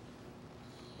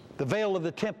 The veil of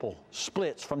the temple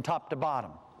splits from top to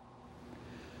bottom.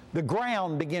 The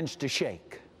ground begins to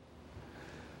shake.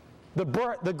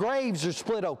 The graves are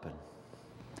split open.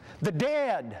 The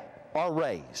dead are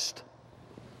raised.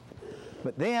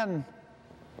 But then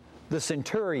the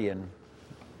centurion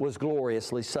was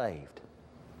gloriously saved.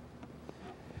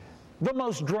 The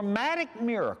most dramatic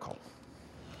miracle,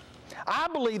 I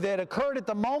believe, that occurred at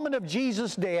the moment of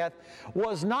Jesus' death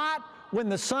was not when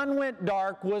the sun went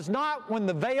dark, was not when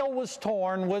the veil was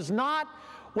torn, was not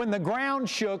when the ground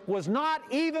shook, was not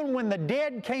even when the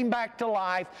dead came back to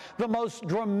life. The most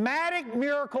dramatic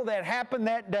miracle that happened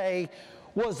that day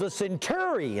was the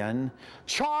centurion,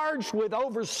 charged with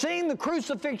overseeing the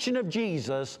crucifixion of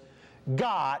Jesus,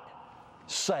 got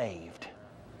saved.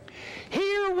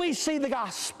 Here we see the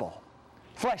gospel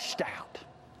fleshed out.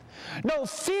 No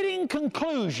fitting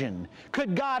conclusion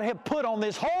could God have put on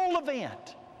this whole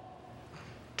event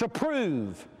to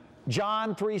prove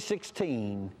John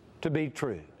 3:16 to be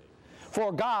true.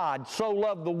 For God so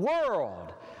loved the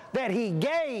world that He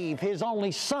gave His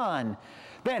only Son,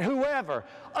 that whoever,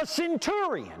 a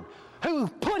centurion who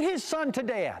put his son to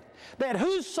death, that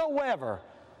whosoever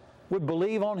would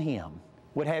believe on Him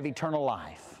would have eternal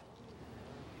life.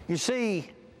 You see,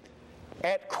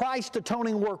 at Christ's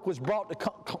atoning work was brought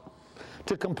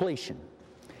to completion.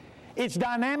 Its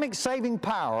dynamic saving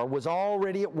power was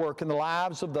already at work in the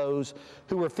lives of those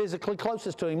who were physically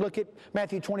closest to Him. Look at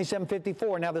Matthew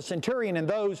 27:54. Now the centurion and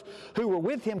those who were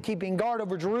with him keeping guard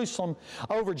over Jerusalem,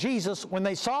 over Jesus, when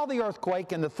they saw the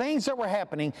earthquake and the things that were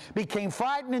happening, became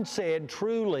frightened and said,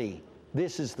 "Truly,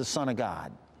 this is the Son of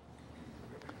God."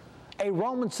 A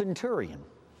Roman centurion,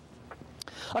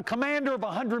 a commander of a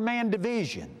 100-man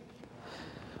division.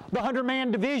 The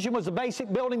 100-man division was the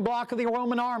basic building block of the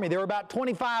Roman army. There were about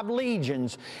 25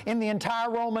 legions in the entire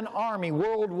Roman army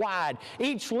worldwide.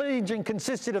 Each legion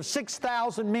consisted of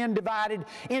 6,000 men divided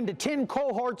into 10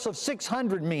 cohorts of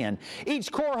 600 men.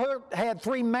 Each cohort had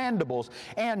 3 mandibles,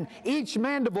 and each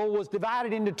mandible was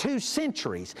divided into 2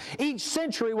 centuries. Each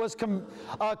century was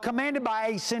commanded by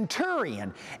a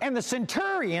centurion, and the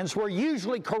centurions were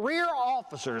usually career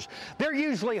officers. They're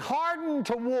usually hardened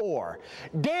to war.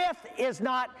 Death is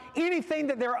not anything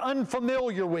that they're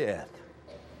unfamiliar with.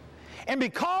 And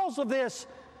because of this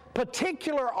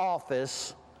particular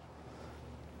office,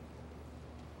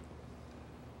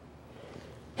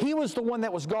 he was the one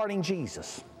that was guarding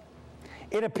Jesus.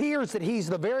 It appears that he's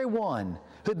the very one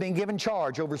who had been given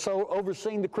charge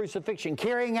overseeing the crucifixion,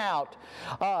 carrying out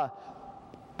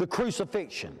the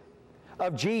crucifixion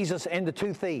of Jesus and the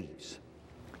 2 thieves.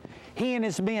 He and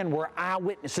his men were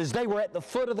eyewitnesses. They were at the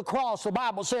foot of the cross. The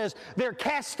Bible says they're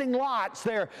casting lots.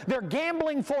 They're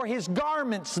gambling for His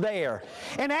garments there.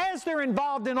 And as they're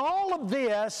involved in all of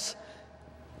this,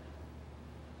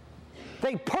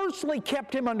 they personally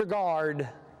kept Him under guard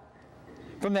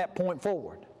from that point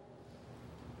forward.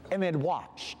 And they'd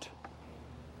watched.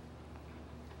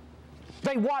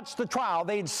 They watched the trial.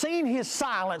 They had seen His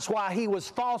silence while He was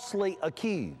falsely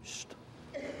accused.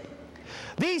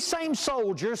 These same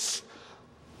soldiers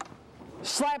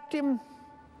slapped Him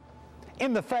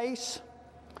in the face,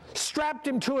 strapped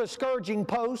Him to a scourging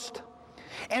post,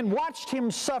 and watched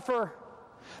Him suffer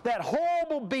that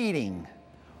horrible beating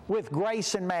with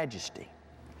grace and majesty.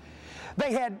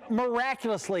 They had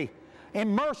miraculously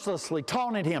and mercilessly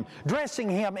taunted Him, dressing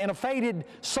Him in a faded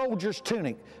soldier's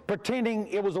tunic, pretending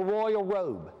it was a royal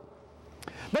robe.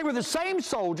 They were the same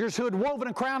soldiers who had woven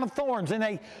a crown of thorns, and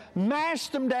they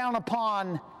mashed them down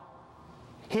upon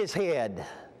His head.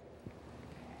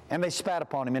 And they spat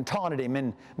upon him and taunted him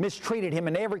and mistreated him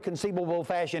in every conceivable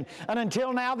fashion. And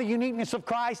until now, the uniqueness of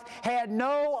Christ had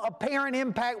no apparent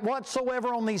impact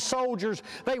whatsoever on these soldiers.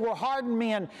 They were hardened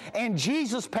men, and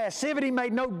Jesus' passivity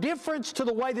made no difference to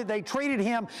the way that they treated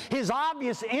him. His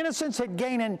obvious innocence had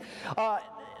gained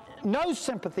no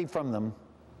sympathy from them,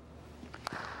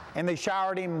 and they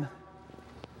showered him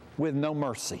with no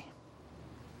mercy.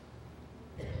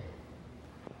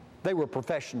 They were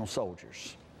professional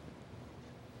soldiers.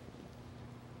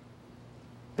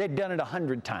 They'd done it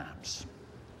 100 times.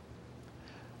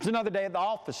 It was another day at the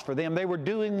office for them. They were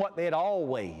doing what they had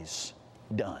always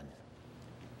done.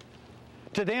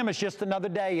 To them, it's just another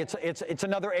day. It's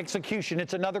another execution.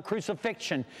 It's another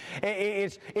crucifixion.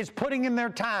 It's putting in their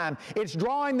time. It's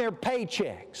drawing their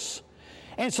paychecks.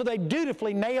 And so they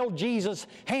dutifully nailed Jesus'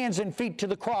 hands and feet to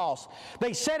the cross.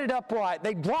 They set it upright.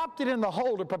 They dropped it in the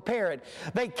hole to prepare it.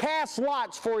 They cast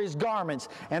lots for his garments.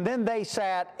 And then they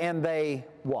sat and they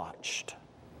watched.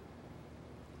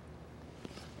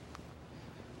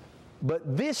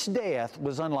 But this death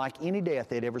was unlike any death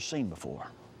they'd ever seen before.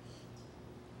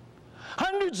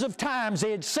 Hundreds of times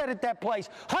they had sat at that place.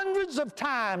 Hundreds of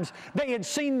times they had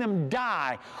seen them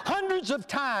die. Hundreds of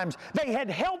times they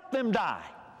had helped them die.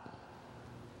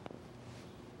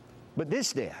 But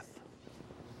this death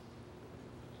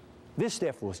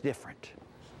was different.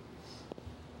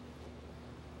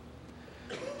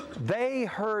 They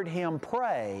heard him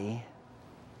pray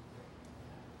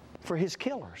for his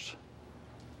killers.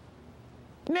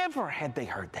 Never had they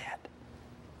heard that.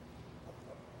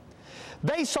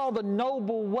 They saw the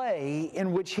noble way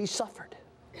in which he suffered.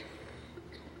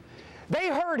 They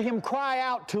heard him cry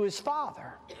out to his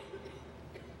Father.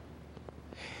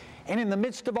 And in the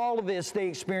midst of all of this, they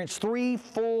experienced 3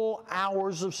 full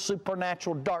hours of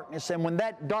supernatural darkness. And when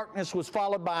that darkness was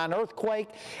followed by an earthquake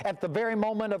at the very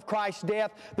moment of Christ's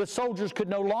death, the soldiers could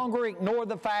no longer ignore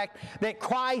the fact that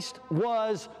Christ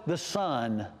was the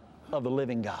Son of the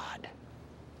living God.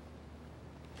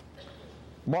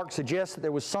 Mark suggests that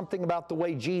there was something about the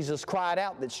way Jesus cried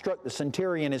out that struck the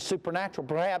centurion as supernatural.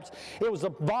 Perhaps it was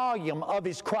the volume of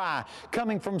his cry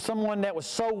coming from someone that was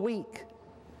so weak.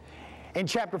 In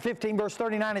chapter 15, verse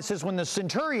 39, it says, when the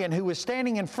centurion who was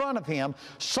standing in front of him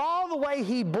saw the way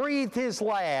he breathed his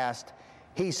last,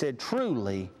 he said,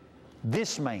 truly,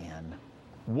 this man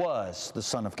was the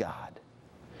Son of God.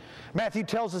 Matthew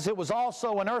tells us it was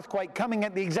also an earthquake coming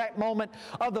at the exact moment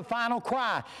of the final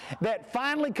cry that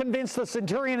finally convinced the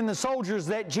centurion and the soldiers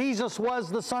that Jesus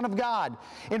was the Son of God.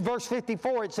 In verse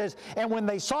 54 it says, and when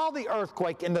they saw the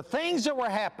earthquake and the things that were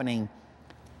happening,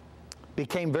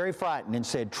 became very frightened and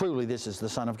said, truly this is the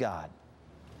Son of God.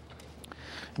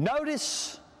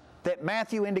 Notice that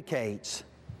Matthew indicates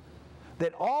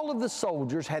that all of the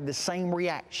soldiers had the same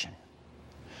reaction.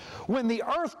 When the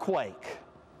earthquake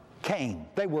came,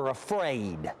 they were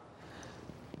afraid.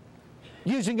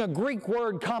 Using a Greek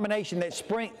word combination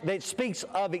that speaks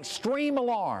of extreme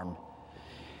alarm.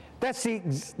 That's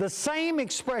the same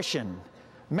expression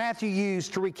Matthew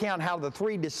used to recount how the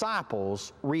 3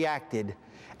 disciples reacted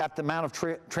at the Mount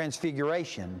of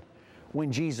Transfiguration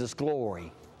when Jesus'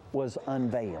 glory was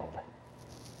unveiled.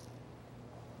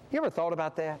 You ever thought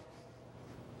about that?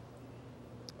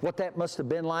 What that must have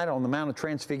been like on the Mount of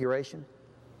Transfiguration?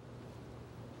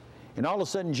 And all of a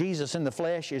sudden Jesus in the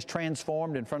flesh is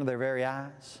transformed in front of their very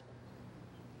eyes.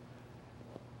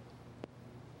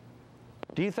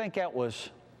 Do you think that was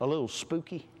a little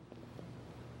spooky?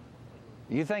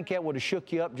 Do you think that would have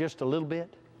shook you up just a little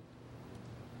bit?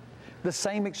 The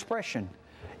same expression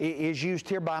is used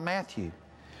here by Matthew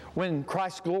when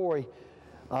Christ's glory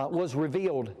was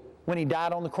revealed when he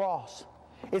died on the cross.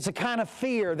 It's a kind of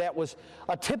fear that was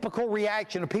a typical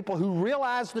reaction of people who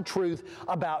realized the truth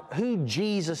about who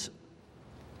Jesus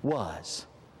was.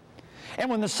 And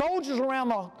when the soldiers around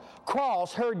the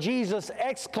cross heard Jesus'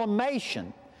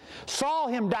 exclamation, saw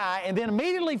him die, and then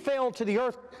immediately fell to the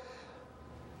earth,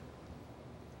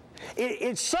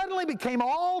 it suddenly became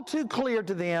all too clear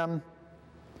to them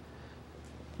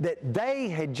that they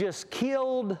had just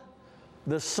killed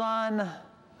the Son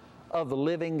of the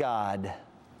living God,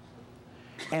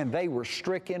 and they were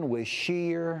stricken with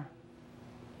sheer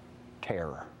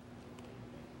terror.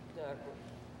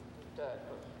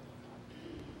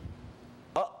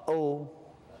 Uh-oh.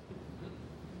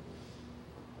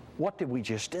 What did we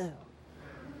just do?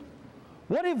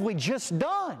 What have we just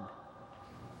done?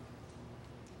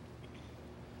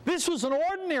 This was an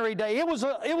ordinary day. It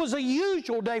was a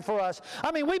usual day for us.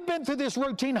 I mean, we've been through this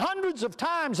routine hundreds of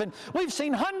times, and we've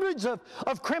seen hundreds of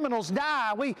criminals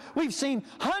die. We've seen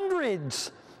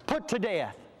hundreds put to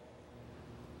death.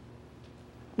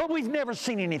 But we've never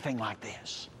seen anything like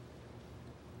this.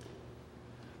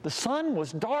 The sun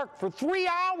was dark for 3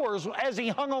 hours as He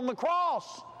hung on the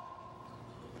cross.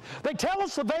 They tell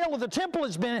us the veil of the temple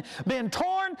has been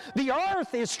torn. The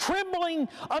earth is trembling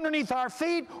underneath our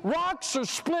feet. Rocks are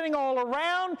splitting all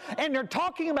around. And they're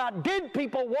talking about dead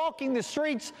people walking the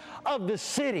streets of the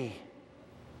city.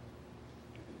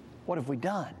 What have we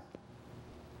done?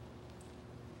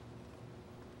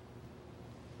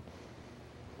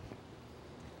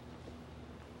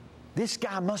 This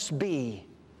guy must be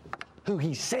who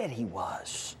he said he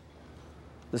was,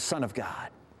 the Son of God.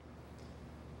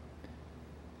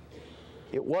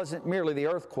 It wasn't merely the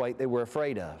earthquake they were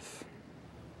afraid of.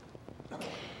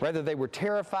 Rather, they were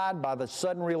terrified by the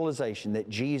sudden realization that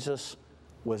Jesus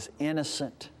was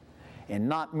innocent, and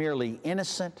not merely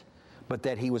innocent, but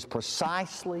that He was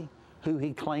precisely who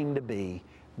He claimed to be.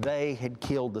 They had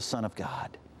killed the Son of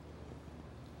God.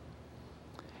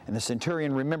 And the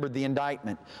centurion remembered the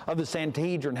indictment of the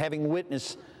Sanhedrin, having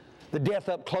witnessed the death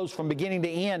up close from beginning to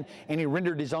end, and he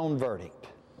rendered his own verdict.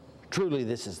 Truly,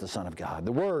 this is the Son of God.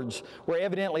 The words were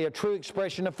evidently a true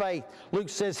expression of faith. Luke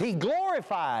says, He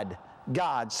glorified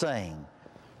God, saying,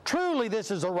 Truly,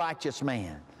 this is a righteous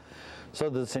man. So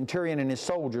the centurion and his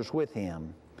soldiers with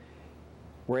him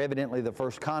were evidently the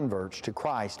first converts to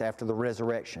Christ after the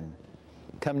resurrection,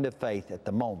 coming to faith at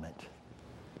the moment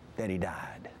that He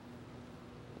died.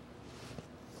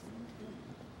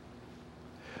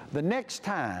 The next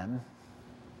time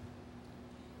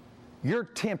you're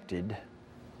tempted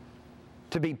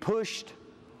to be pushed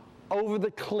over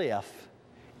the cliff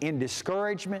in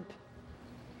discouragement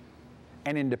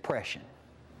and in depression,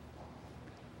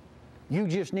 you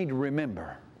just need to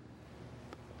remember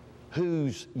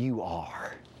whose you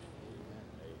are.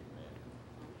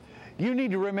 You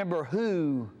need to remember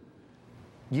who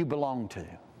you belong to.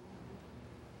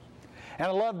 And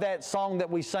I love that song that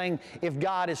we sang, If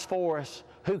God is for us,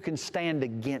 who can stand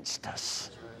against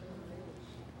us?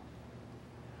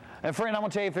 And friend, I'm going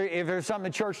to tell you, if there's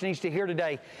something the church needs to hear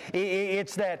today,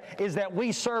 it's that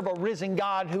we serve a risen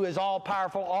God who is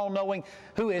all-powerful, all-knowing,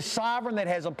 who is sovereign, that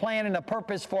has a plan and a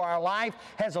purpose for our life,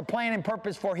 has a plan and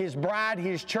purpose for His bride,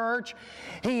 His church.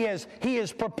 He is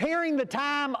preparing the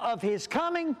time of His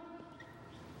coming.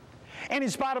 And in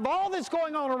spite of all that's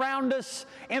going on around us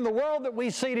in the world that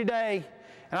we see today,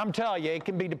 and I'm telling you, it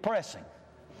can be depressing.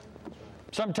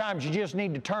 Sometimes you just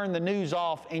need to turn the news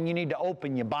off and you need to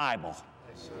open your Bible.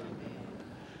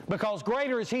 Because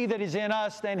greater is He that is in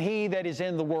us than he that is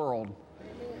in the world.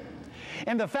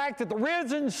 And the fact that the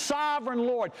risen, sovereign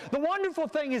Lord, the wonderful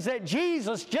thing is that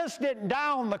Jesus just didn't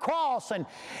die on the cross, and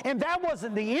that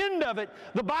wasn't the end of it.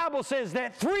 The Bible says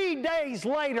that 3 days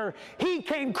later, He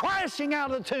came crashing out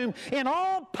of the tomb in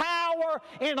all power,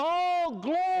 in all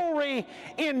glory,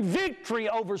 in victory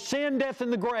over sin, death,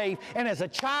 and the grave. And as a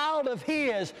child of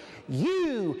His,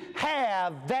 you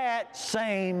have that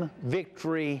same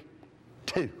victory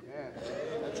too. Yes,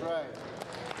 that's right.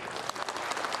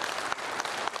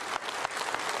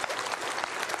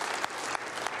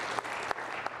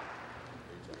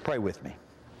 Pray with me.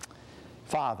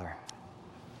 Father,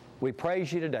 we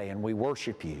praise You today and we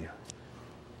worship You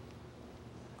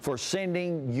for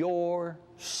sending Your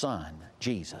Son,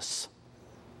 Jesus,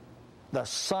 the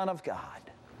Son of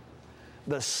God,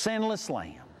 the sinless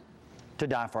Lamb, to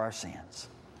die for our sins.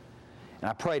 And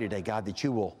I pray today, God, that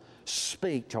You will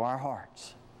speak to our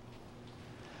hearts.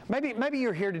 Maybe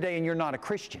you're here today and you're not a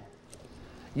Christian.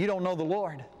 You don't know the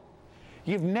Lord.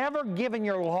 You've never given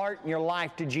your heart and your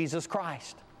life to Jesus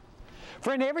Christ.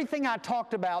 Friend, everything I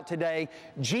talked about today,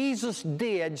 Jesus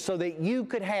did so that you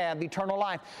could have eternal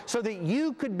life, so that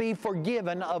you could be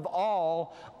forgiven of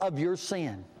all of your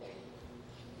sin.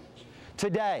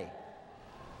 Today,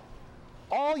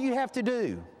 all you have to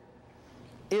do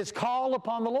is call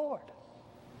upon the Lord.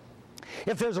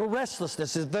 If there's a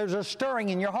restlessness, if there's a stirring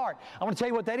in your heart, I want to tell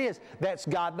you what that is. That's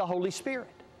God the Holy Spirit.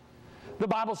 The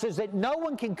Bible says that no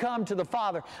one can come to the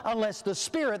Father unless the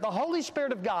Spirit, the Holy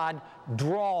Spirit of God,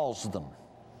 draws them.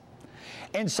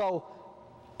 And so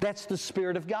that's the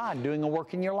Spirit of God doing a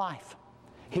work in your life.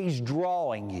 He's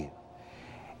drawing you.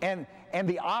 And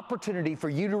the opportunity for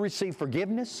you to receive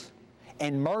forgiveness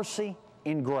and mercy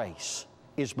and grace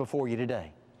is before you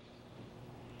today.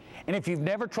 And if you've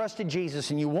never trusted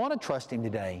Jesus and you want to trust Him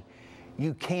today,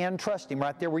 you can trust Him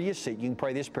right there where you sit. You can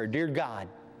pray this prayer. Dear God,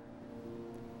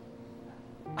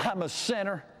 I'm a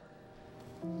sinner,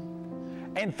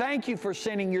 and thank You for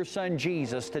sending Your Son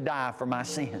Jesus to die for my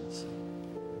sins.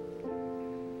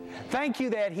 Thank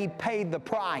You that He paid the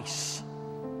price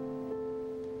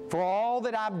for all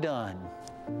that I've done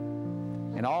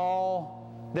and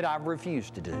all that I've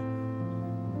refused to do.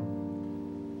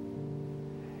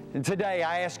 And today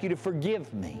I ask You to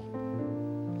forgive me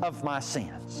of my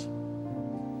sins,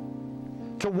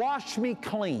 to wash me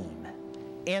clean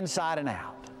inside and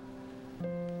out,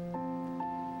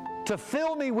 to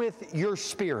fill me with your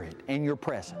Spirit and your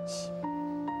presence,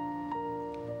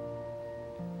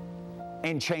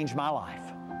 and change my life.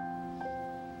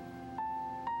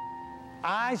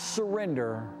 I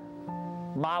surrender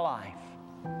my life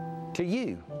to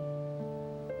you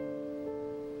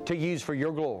to use for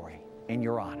your glory and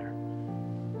your honor.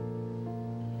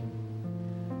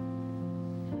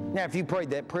 Now, if you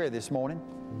prayed that prayer this morning,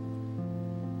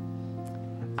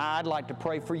 I'd like to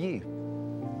pray for you.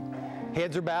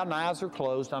 Heads are bowed and eyes are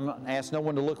closed. I'm not asking no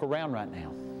one to look around right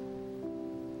now.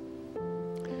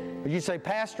 But you say,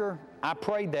 Pastor, I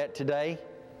prayed that today.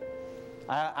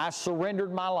 I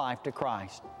surrendered my life to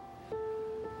Christ.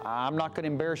 I'm not going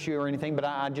to embarrass you or anything, but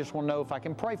I just want to know if I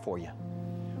can pray for you.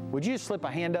 Would you slip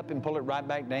a hand up and pull it right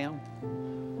back down?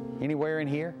 Anywhere in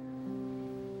here?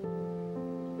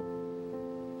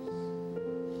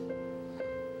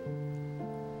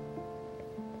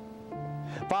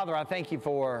 Father, I thank you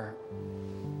for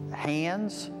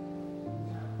hands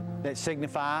that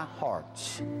signify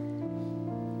hearts.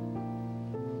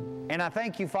 And I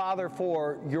thank you, Father,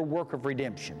 for your work of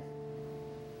redemption.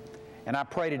 And I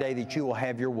pray today that you will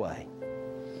have your way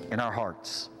in our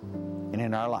hearts and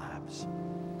in our lives.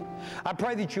 I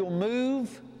pray that you'll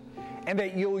move and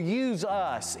that you'll use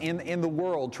us in the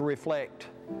world to reflect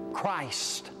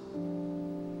Christ.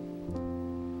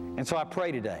 And so I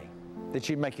pray today that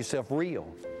you'd make yourself real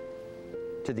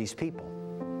to these people.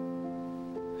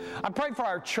 I pray for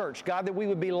our church, God, that we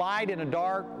would be light in a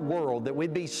dark world, that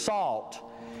we'd be salt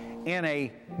in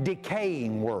a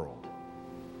decaying world,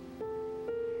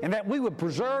 and that we would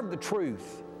preserve the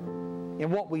truth in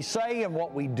what we say and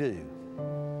what we do.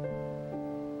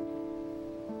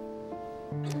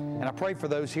 And I pray for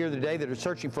those here today that are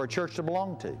searching for a church to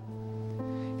belong to.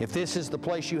 If this is the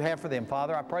place you have for them,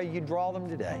 Father, I pray you draw them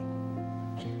today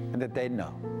and that they'd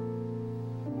know.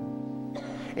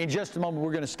 In just a moment,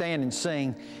 we're going to stand and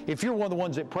sing. If you're one of the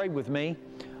ones that prayed with me,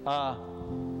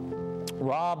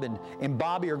 Rob and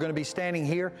Bobby are going to be standing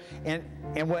here. And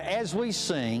as we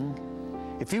sing,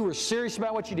 if you were serious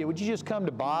about what you did, would you just come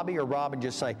to Bobby or Rob and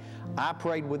just say, I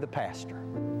prayed with the pastor.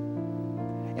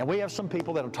 And we have some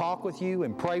people that'll talk with you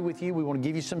and pray with you. We want to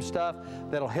give you some stuff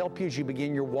that'll help you as you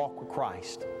begin your walk with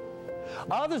Christ.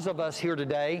 Others of us here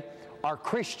today are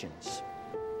Christians.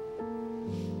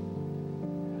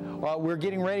 We're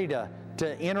getting ready to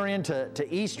enter into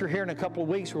Easter here in a couple of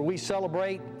weeks, where we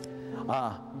celebrate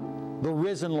the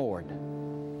risen Lord.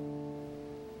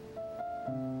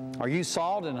 Are you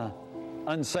salt in an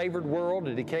unsavored world,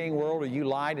 a decaying world? Are you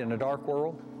light in a dark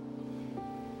world?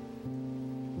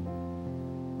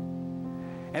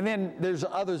 And then there's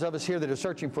others of us here that are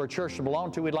searching for a church to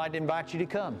belong to. We'd like to invite you to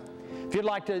come. If you'd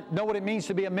like to know what it means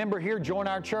to be a member here, join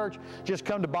our church. Just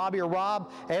come to Bobby or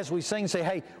Rob as we sing. Say,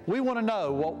 hey, we want to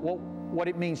know what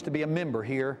it means to be a member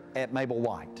here at Mabel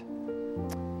White.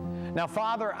 Now,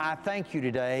 Father, I thank you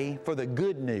today for the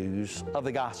good news of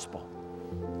the gospel.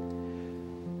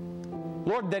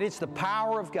 Lord, that it's the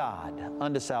power of God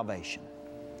unto salvation.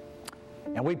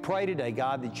 And we pray today,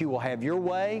 God, that you will have your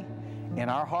way in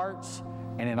our hearts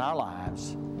and in our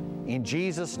lives. In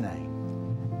Jesus' name,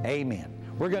 amen.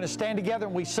 We're going to stand together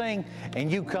and we sing,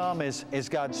 and you come as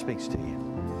God speaks to you.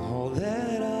 All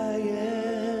that I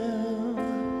am,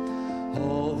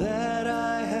 all that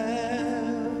I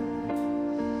have,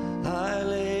 I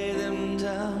lay them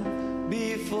down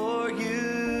before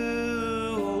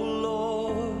you, O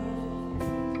Lord.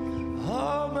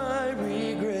 All my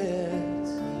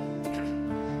regrets,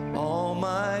 all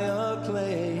my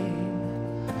acclaim,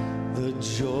 the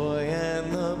joy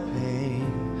and the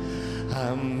pain,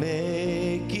 I'm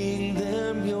making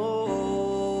them yours.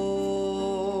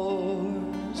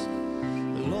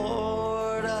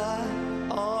 Lord, I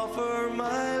offer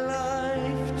my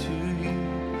life to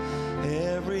you,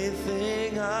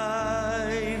 everything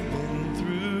I've been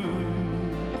through.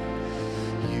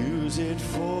 Use it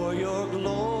for your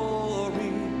glory.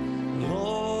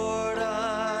 Lord,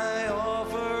 I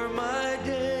offer my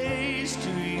days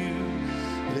to you,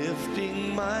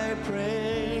 lifting my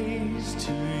praise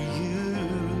to you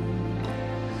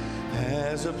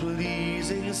as a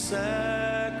pleasing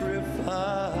sacrifice.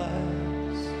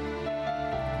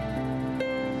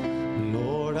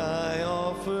 Lord, I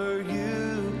offer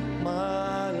you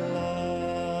my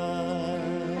life.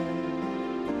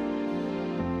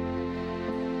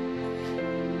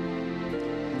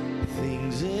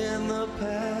 Things in the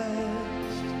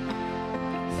past,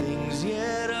 things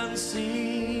yet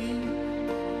unseen,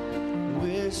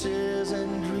 wishes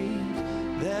and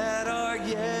dreams that are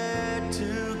yet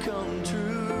to come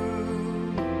true.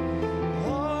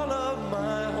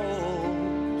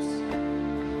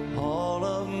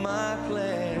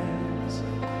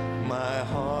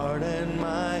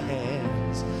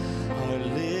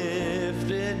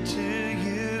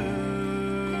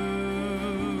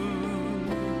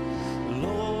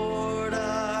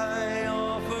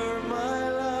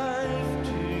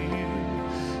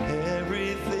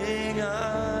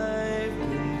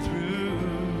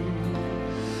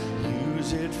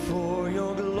 it for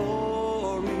your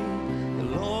glory.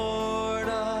 Lord,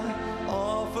 I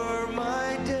offer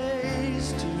my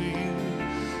days to you,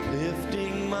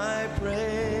 lifting my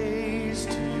praise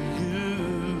to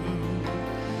you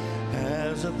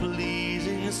as a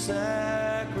pleasing sacrifice.